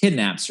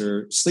 kidnaps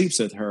her, sleeps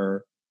with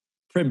her,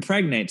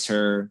 impregnates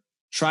her,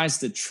 tries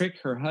to trick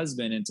her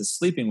husband into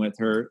sleeping with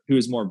her, who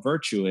is more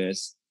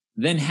virtuous,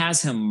 then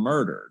has him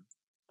murdered.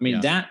 I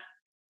mean,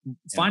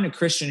 find a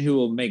Christian who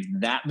will make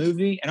that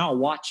movie and I'll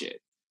watch it.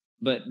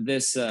 But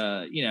this,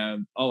 I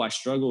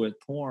struggle with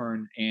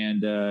porn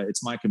and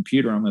it's my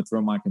computer. I'm going to throw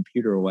my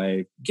computer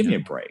away. Give me a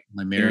break.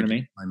 My marriage, you know what I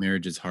mean? My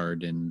marriage is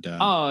hard. And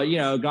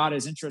God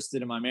is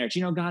interested in my marriage.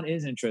 God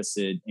is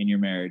interested in your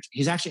marriage.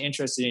 He's actually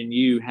interested in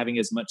you having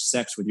as much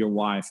sex with your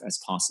wife as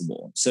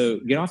possible. So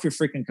get off your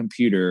freaking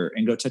computer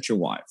and go touch your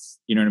wife.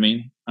 You know what I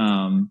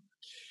mean?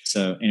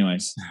 So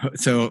anyways,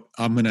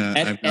 I'm going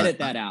to edit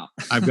that out.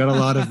 I've got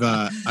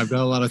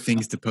a lot of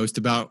things to post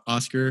about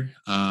Oscar.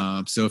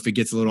 So if it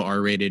gets a little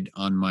R-rated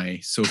on my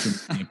social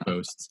media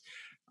posts,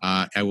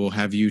 I will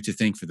have you to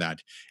thank for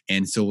that.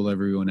 And so will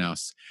everyone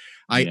else.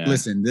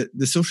 Listen,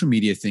 the social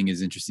media thing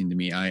is interesting to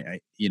me. I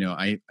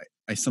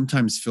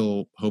sometimes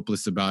feel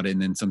hopeless about it.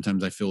 And then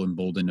sometimes I feel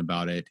emboldened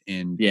about it.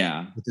 And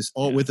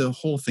with the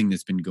whole thing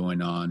that's been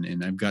going on,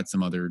 and I've got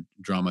some other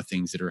drama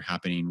things that are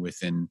happening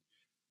within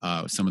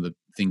some of the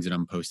things that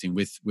I'm posting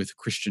with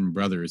Christian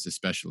brothers,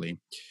 especially.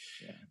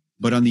 Yeah.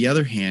 But on the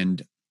other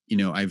hand,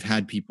 I've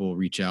had people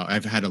reach out.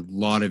 I've had a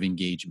lot of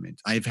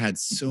engagement. I've had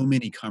so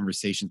many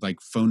conversations,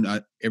 like phone,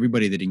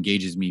 everybody that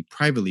engages me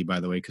privately, by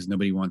the way, because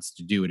nobody wants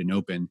to do it in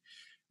open.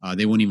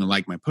 They won't even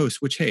like my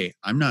post, which, hey,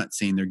 I'm not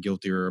saying they're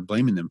guilty or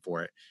blaming them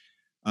for it.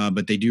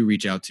 But they do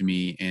reach out to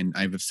me and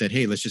I've said,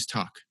 hey, let's just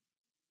talk.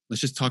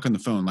 Let's just talk on the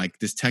phone. Like,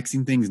 this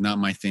texting thing is not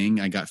my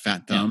thing. I got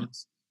fat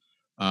thumbs.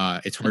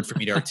 It's hard for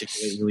me to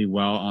articulate really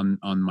well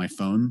on my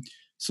phone.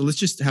 So let's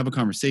just have a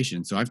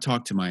conversation. So I've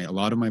talked to a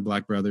lot of my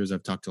Black brothers.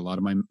 I've talked to a lot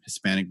of my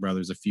Hispanic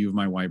brothers, a few of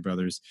my white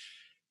brothers,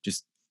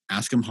 just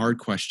ask them hard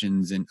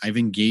questions. And I've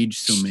engaged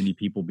so many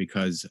people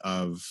because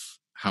of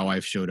how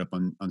I've showed up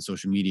on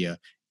social media.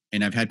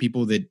 And I've had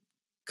people that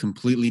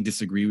completely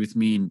disagree with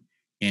me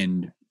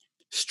and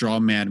straw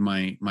man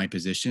my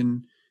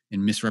position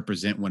and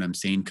misrepresent what I'm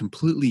saying,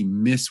 completely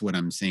miss what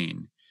I'm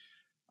saying.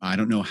 I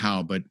don't know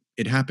how, but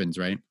it happens,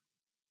 right?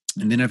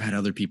 And then I've had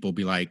other people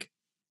be like,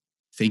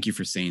 thank you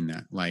for saying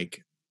that.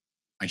 Like,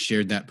 I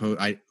shared that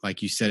post.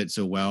 Like, you said it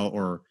so well,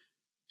 or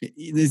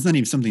it's not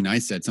even something I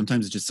said.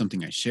 Sometimes it's just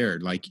something I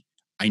shared. Like,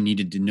 I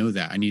needed to know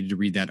that. I needed to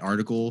read that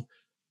article.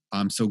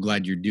 I'm so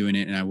glad you're doing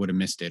it, and I would have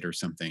missed it or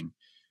something.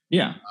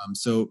 Yeah.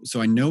 So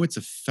I know it's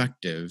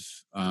effective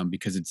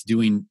because it's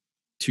doing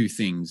two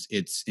things.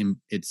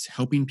 It's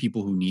helping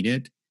people who need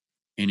it,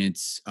 and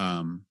it's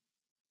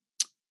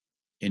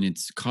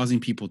causing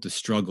people to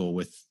struggle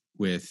with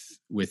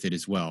it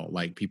as well.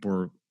 Like,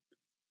 people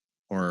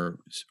are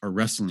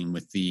wrestling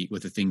with the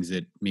things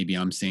that maybe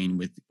I'm saying,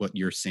 with what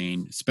you're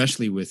saying,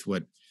 especially with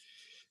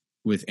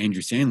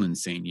Andrew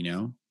Sandlin's saying,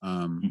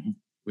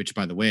 which,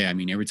 by the way, I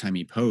mean, every time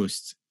he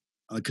posts,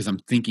 because I'm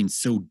thinking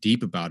so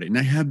deep about it, and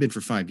I have been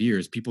for 5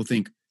 years. People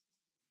think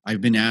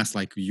I've been asked,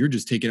 like, you're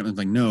just taking it. I'm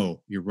like,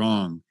 no, you're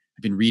wrong.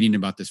 I've been reading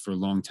about this for a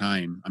long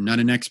time. I'm not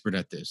an expert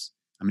at this.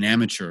 I'm an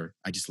amateur.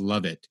 I just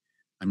love it.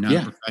 I'm not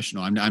a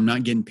professional. I'm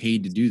not getting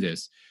paid to do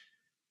this.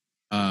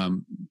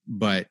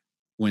 But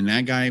when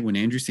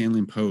Andrew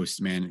Sandlin posts,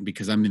 man,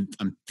 because I'm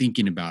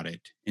thinking about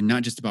it, and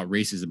not just about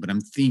racism, but I'm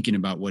thinking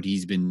about what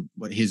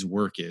his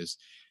work is.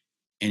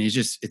 And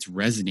it's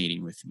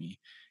resonating with me.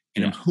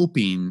 And I'm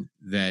hoping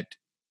that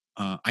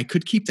I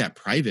could keep that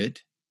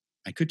private.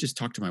 I could just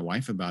talk to my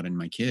wife about it and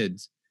my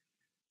kids,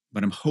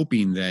 but I'm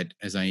hoping that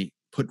as I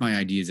put my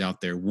ideas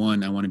out there,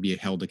 one, I want to be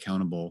held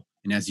accountable.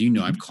 And as you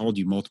know, I've called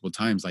you multiple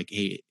times, like,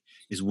 hey,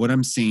 is what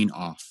I'm saying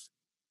off?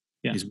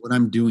 Yeah. Is what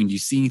I'm doing, do you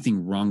see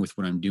anything wrong with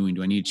what I'm doing?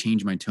 Do I need to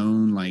change my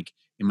tone? Like,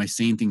 am I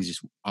saying things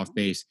just off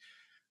base?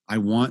 I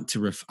want to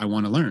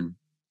learn.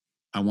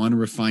 I want to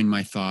refine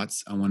my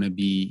thoughts. I want to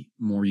be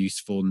more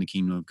useful in the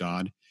kingdom of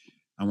God.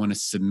 I want to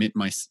submit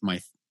my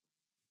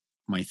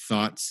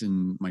thoughts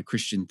and my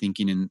Christian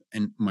thinking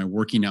and my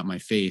working out my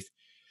faith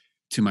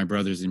to my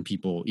brothers and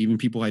people, even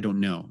people I don't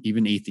know,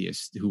 even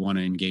atheists who want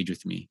to engage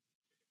with me,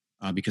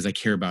 because I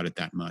care about it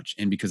that much.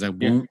 And because I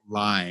won't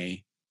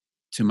lie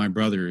to my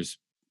brothers,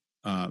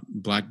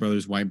 Black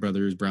brothers, white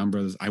brothers, brown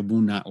brothers. I will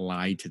not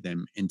lie to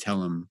them and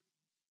tell them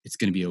it's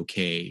going to be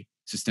okay.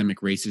 Systemic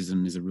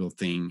racism is a real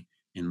thing.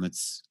 And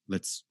let's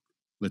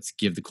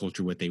give the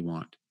culture what they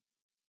want.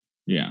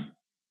 Yeah.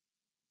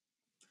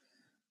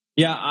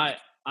 We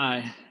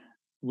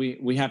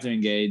have to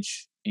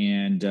engage,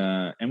 and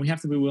we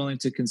have to be willing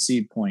to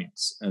concede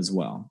points as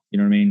well. You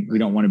know what I mean? We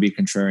don't want to be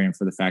contrarian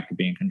for the fact of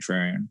being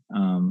contrarian.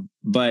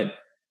 But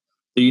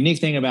the unique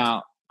thing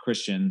about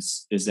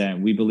Christians is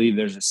that we believe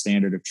there's a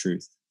standard of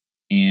truth.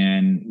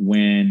 And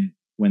when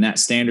that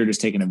standard is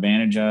taken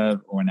advantage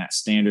of, or when that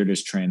standard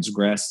is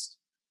transgressed,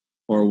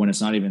 or when it's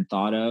not even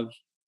thought of,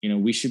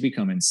 we should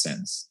become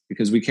incensed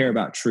because we care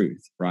about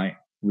truth, right?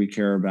 We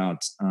care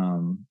about,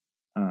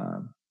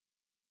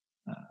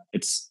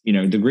 it's,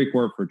 the Greek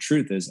word for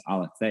truth is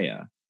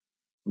aletheia.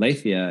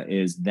 Aletheia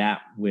is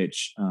that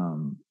which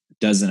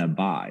doesn't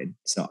abide.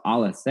 So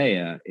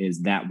aletheia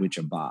is that which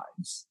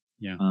abides.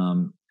 Yeah.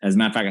 As a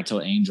matter of fact, I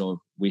told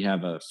Angel we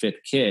have a 5th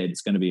kid.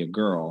 It's going to be a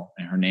girl,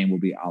 and her name will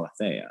be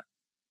Aletheia.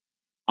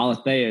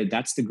 Aletheia,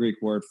 that's the Greek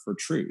word for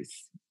truth,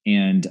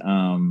 and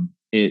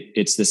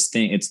it's this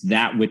thing. It's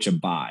that which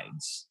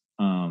abides.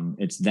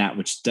 It's that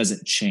which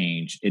doesn't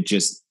change. It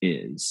just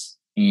is.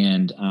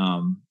 And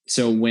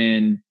so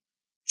when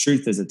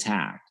truth is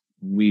attacked,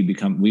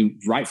 we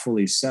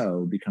rightfully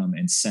so become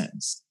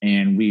incensed,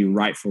 and we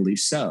rightfully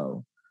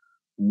so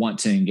want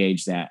to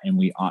engage that, and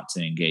we ought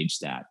to engage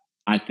that.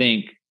 I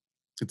think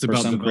it's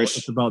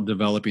about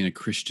developing a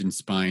Christian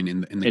spine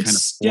and the kind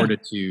of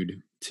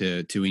fortitude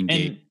to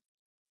engage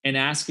and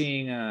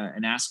asking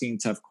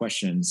tough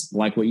questions,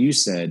 like what you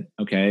said.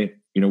 Okay,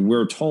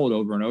 we're told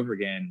over and over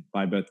again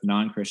by both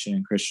non-Christian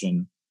and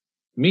Christian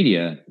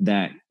media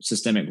that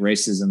systemic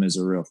racism is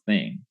a real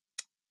thing.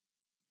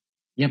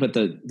 Yeah, but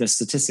the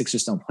statistics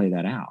just don't play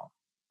that out.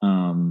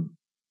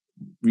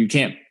 You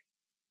can't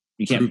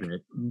prove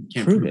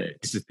it.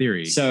 It's a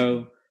theory.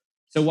 So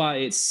while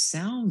it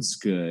sounds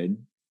good,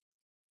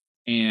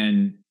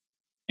 and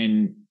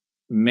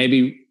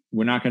maybe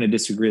we're not going to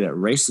disagree that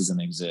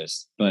racism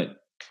exists, but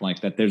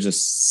like that there's a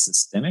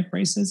systemic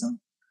racism.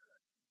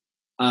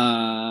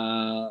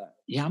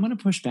 Yeah, I'm going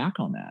to push back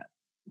on that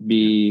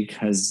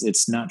because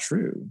it's not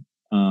true.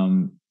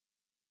 All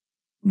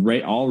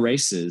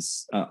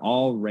races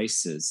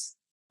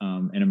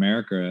in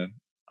America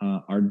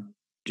are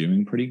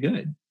doing pretty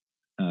good,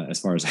 as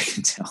far as I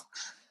can tell.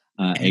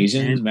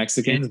 Asians,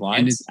 Mexicans,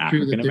 whites,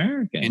 African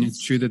Americans. And it's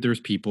true that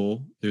there's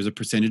a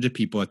percentage of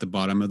people at the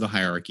bottom of the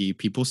hierarchy.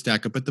 People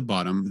stack up at the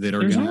bottom that are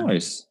there's going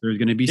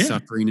to be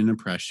suffering and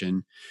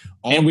oppression.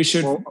 And we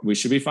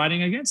should be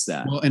fighting against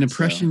that. Well, and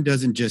oppression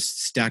doesn't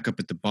just stack up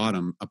at the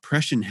bottom.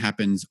 Oppression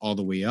happens all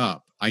the way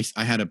up. I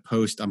had a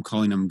post, I'm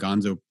calling them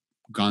Gonzo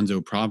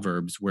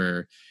proverbs,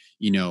 where,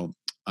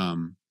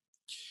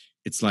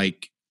 it's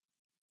like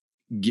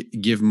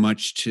give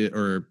much to,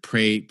 or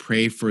pray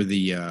for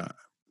the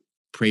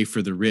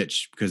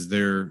rich because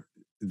their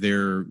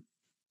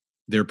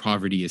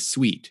poverty is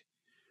sweet.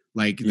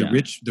 Like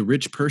the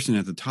rich person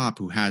at the top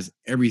who has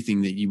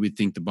everything that you would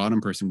think the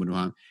bottom person would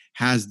want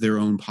has their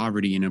own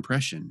poverty and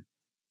oppression.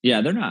 Yeah,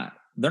 they're not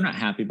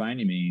happy by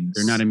any means.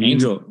 They're not immune.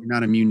 They're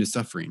not immune to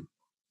suffering.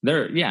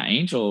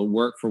 Angel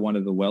worked for one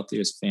of the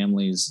wealthiest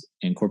families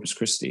in Corpus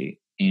Christi,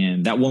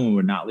 and that woman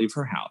would not leave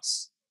her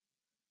house.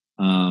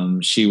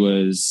 She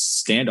was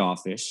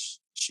standoffish.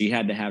 She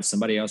had to have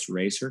somebody else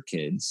raise her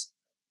kids.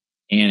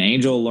 And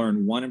Angel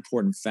learned one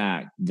important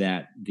fact,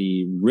 that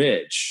the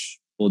rich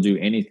will do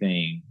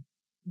anything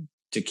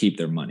to keep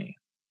their money.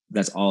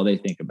 That's all they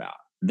think about.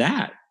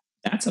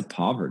 That's a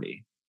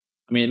poverty.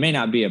 I mean, it may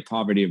not be a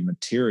poverty of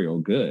material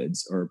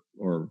goods or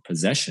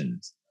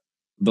possessions,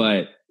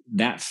 but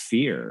that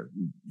fear,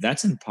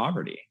 that's in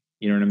poverty.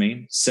 You know what I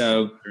mean?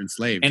 So they're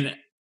enslaved. And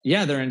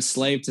they're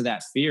enslaved to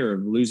that fear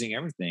of losing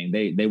everything.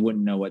 They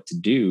wouldn't know what to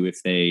do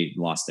if they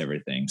lost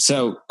everything.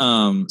 So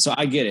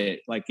I get it.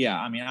 Like,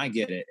 I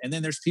get it. And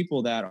then there's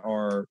people that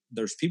are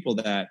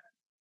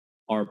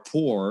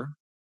poor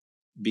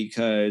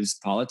because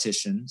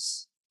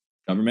politicians,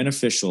 government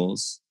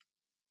officials,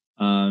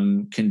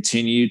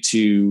 continue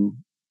to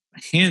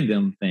hand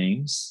them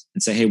things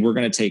and say, hey, we're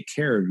going to take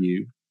care of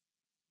you.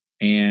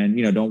 And,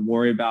 don't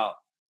worry about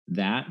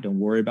that. Don't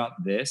worry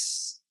about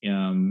this.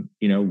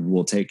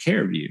 We'll take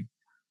care of you.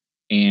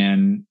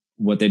 And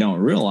what they don't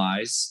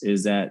realize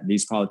is that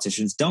these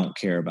politicians don't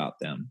care about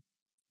them.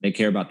 They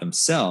care about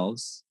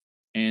themselves,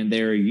 and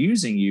they're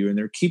using you, and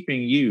they're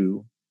keeping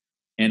you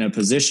in a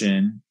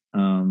position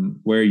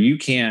where you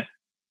can't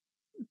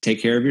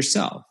take care of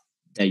yourself,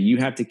 that you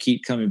have to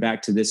keep coming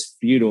back to this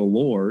feudal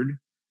lord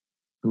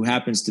who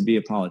happens to be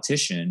a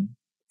politician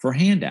for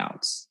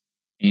handouts.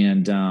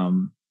 And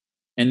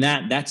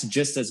that's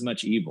just as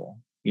much evil.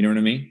 You know what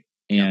I mean?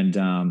 And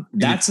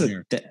it's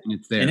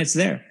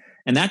there,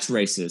 and that's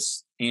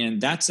racist,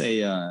 and that's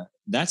an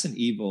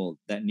evil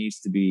that needs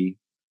to be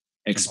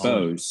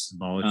exposed.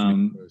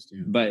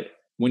 But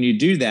when you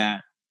do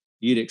that,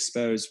 you'd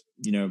expose,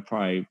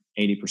 probably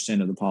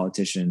 80% of the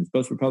politicians,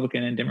 both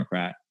Republican and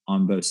Democrat,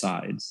 on both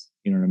sides.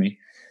 You know what I mean?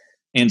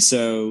 And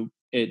so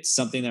it's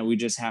something that we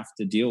just have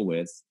to deal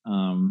with.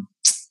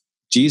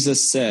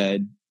 Jesus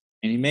said,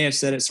 and he may have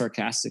said it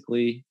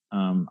sarcastically.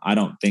 I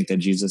don't think that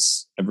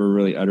Jesus ever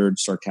really uttered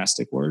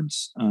sarcastic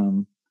words.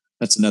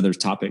 That's another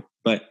topic.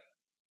 But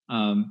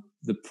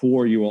the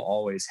poor you will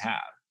always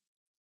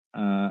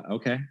have.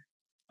 Okay.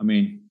 I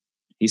mean,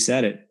 he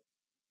said it.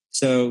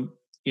 So,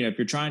 if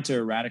you're trying to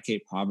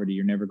eradicate poverty,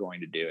 you're never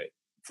going to do it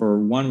for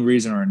one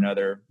reason or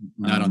another.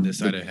 Not on this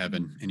side of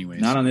heaven,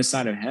 anyways. Not on this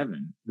side of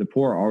heaven. The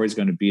poor are always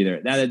going to be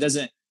there. Now,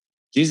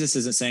 Jesus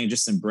isn't saying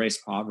just embrace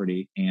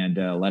poverty and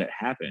let it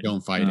happen.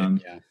 Don't fight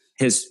it. Yeah.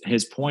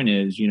 his point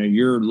is,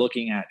 you're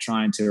looking at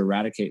trying to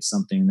eradicate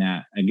something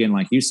that, again,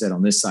 like you said,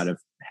 on this side of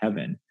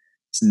heaven,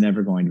 it's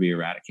never going to be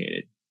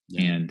eradicated.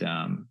 Yeah.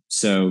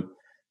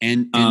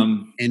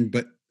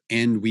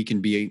 And we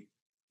can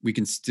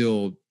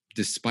still,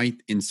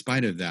 in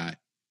spite of that,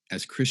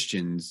 as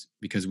Christians,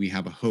 because we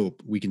have a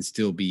hope, we can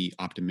still be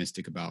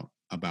optimistic about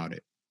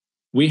it.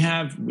 We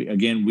have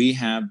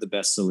the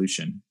best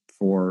solution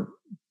for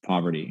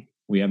poverty.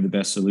 We have the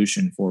best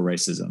solution for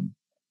racism,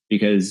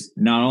 because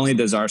not only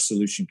does our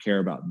solution care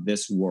about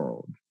this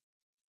world,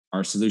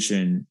 our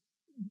solution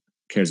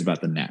cares about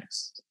the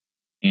next.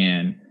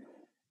 And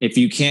if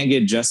you can't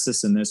get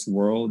justice in this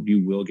world,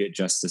 you will get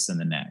justice in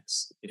the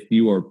next. If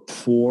you are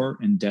poor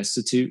and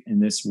destitute in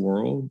this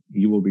world,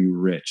 you will be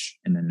rich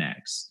in the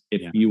next.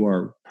 If you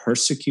are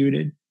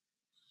persecuted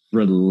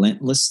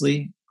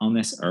relentlessly on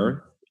this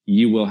earth,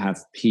 you will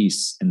have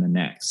peace in the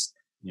next.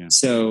 Yeah.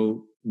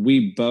 So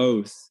we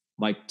both,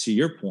 like to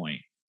your point,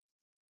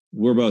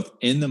 we're both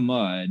in the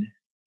mud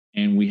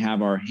and we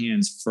have our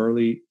hands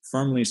firmly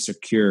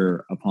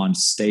secure upon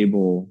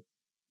stable,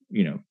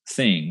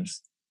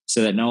 things,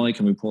 so that not only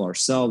can we pull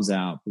ourselves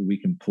out, but we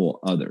can pull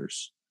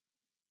others.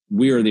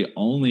 We are the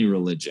only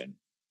religion,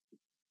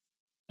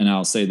 and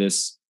I'll say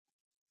this,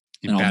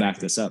 and I'll back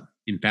this up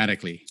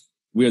emphatically.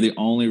 We are the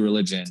only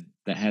religion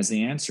that has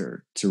the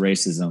answer to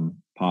racism,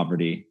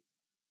 poverty,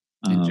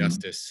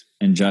 injustice,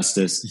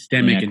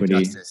 systemic inequity,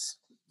 injustice,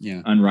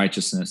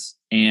 unrighteousness,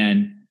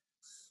 and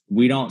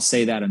we don't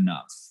say that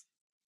enough.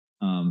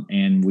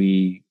 And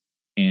we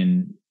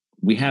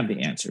have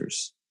the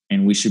answers,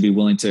 and we should be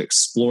willing to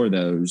explore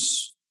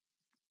those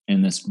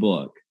in this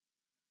book,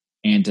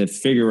 and to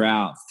figure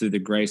out through the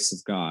grace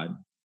of God,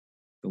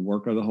 the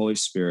work of the Holy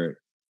Spirit,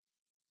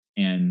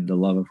 and the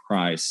love of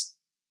Christ,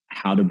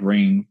 how to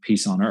bring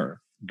peace on earth,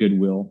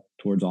 goodwill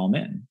towards all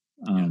men.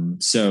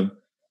 So if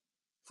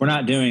we're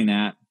not doing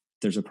that,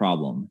 there's a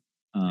problem,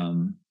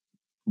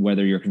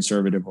 whether you're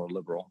conservative or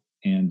liberal,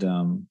 and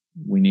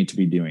we need to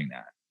be doing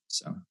that.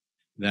 So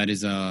that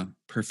is a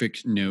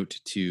perfect note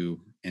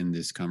to end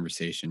this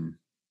conversation.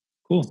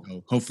 Cool.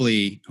 So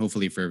hopefully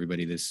for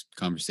everybody, this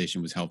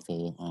conversation was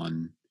helpful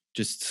on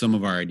just some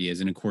of our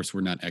ideas. And of course,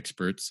 we're not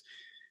experts,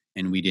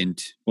 and we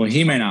didn't. Well,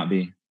 he may not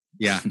be.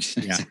 Yeah.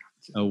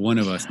 One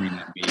of us may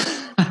not be.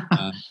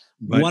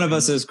 But one of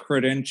us is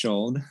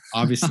credentialed.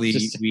 Obviously,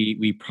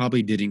 we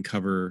probably didn't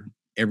cover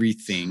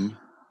everything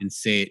and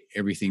say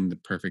everything the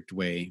perfect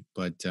way,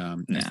 but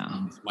this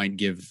might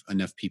give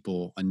enough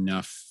people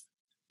enough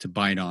to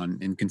bite on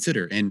and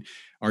consider. And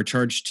our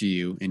charge to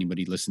you,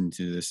 anybody listening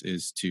to this,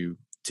 is to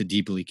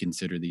deeply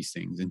consider these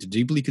things, and to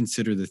deeply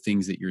consider the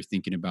things that you're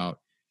thinking about,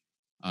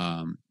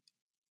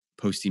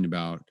 posting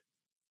about,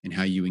 and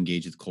how you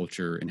engage with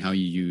culture, and how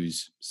you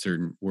use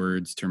certain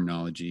words,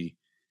 terminology,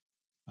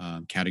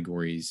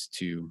 categories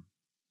to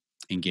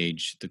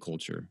engage the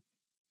culture.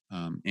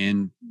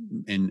 And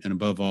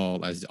above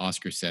all, as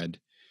Oscar said,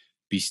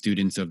 be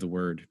students of the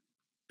word,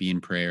 be in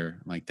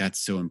prayer. Like, that's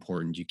so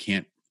important. You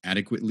can't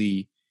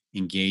adequately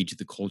engage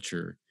the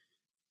culture,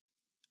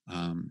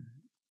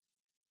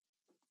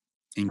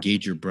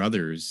 engage your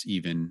brothers,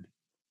 even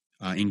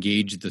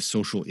engage the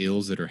social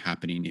ills that are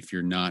happening if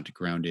you're not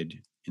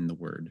grounded in the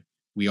word.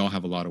 We all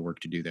have a lot of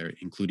work to do there,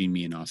 including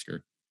me and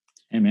Oscar.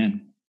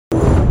 Amen.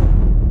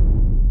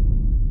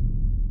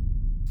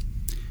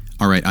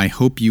 All right, I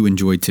hope you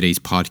enjoyed today's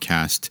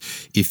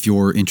podcast. If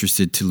you're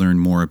interested to learn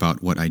more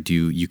about what I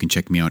do, you can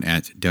check me out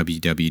at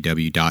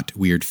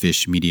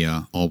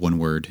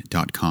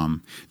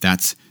www.weirdfishmedia.com.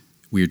 That's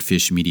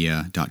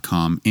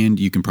weirdfishmedia.com, and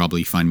you can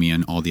probably find me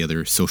on all the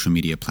other social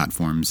media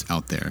platforms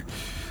out there.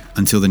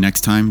 Until the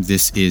next time,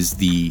 this is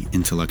The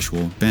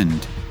Intellectual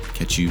Bend.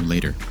 Catch you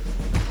later.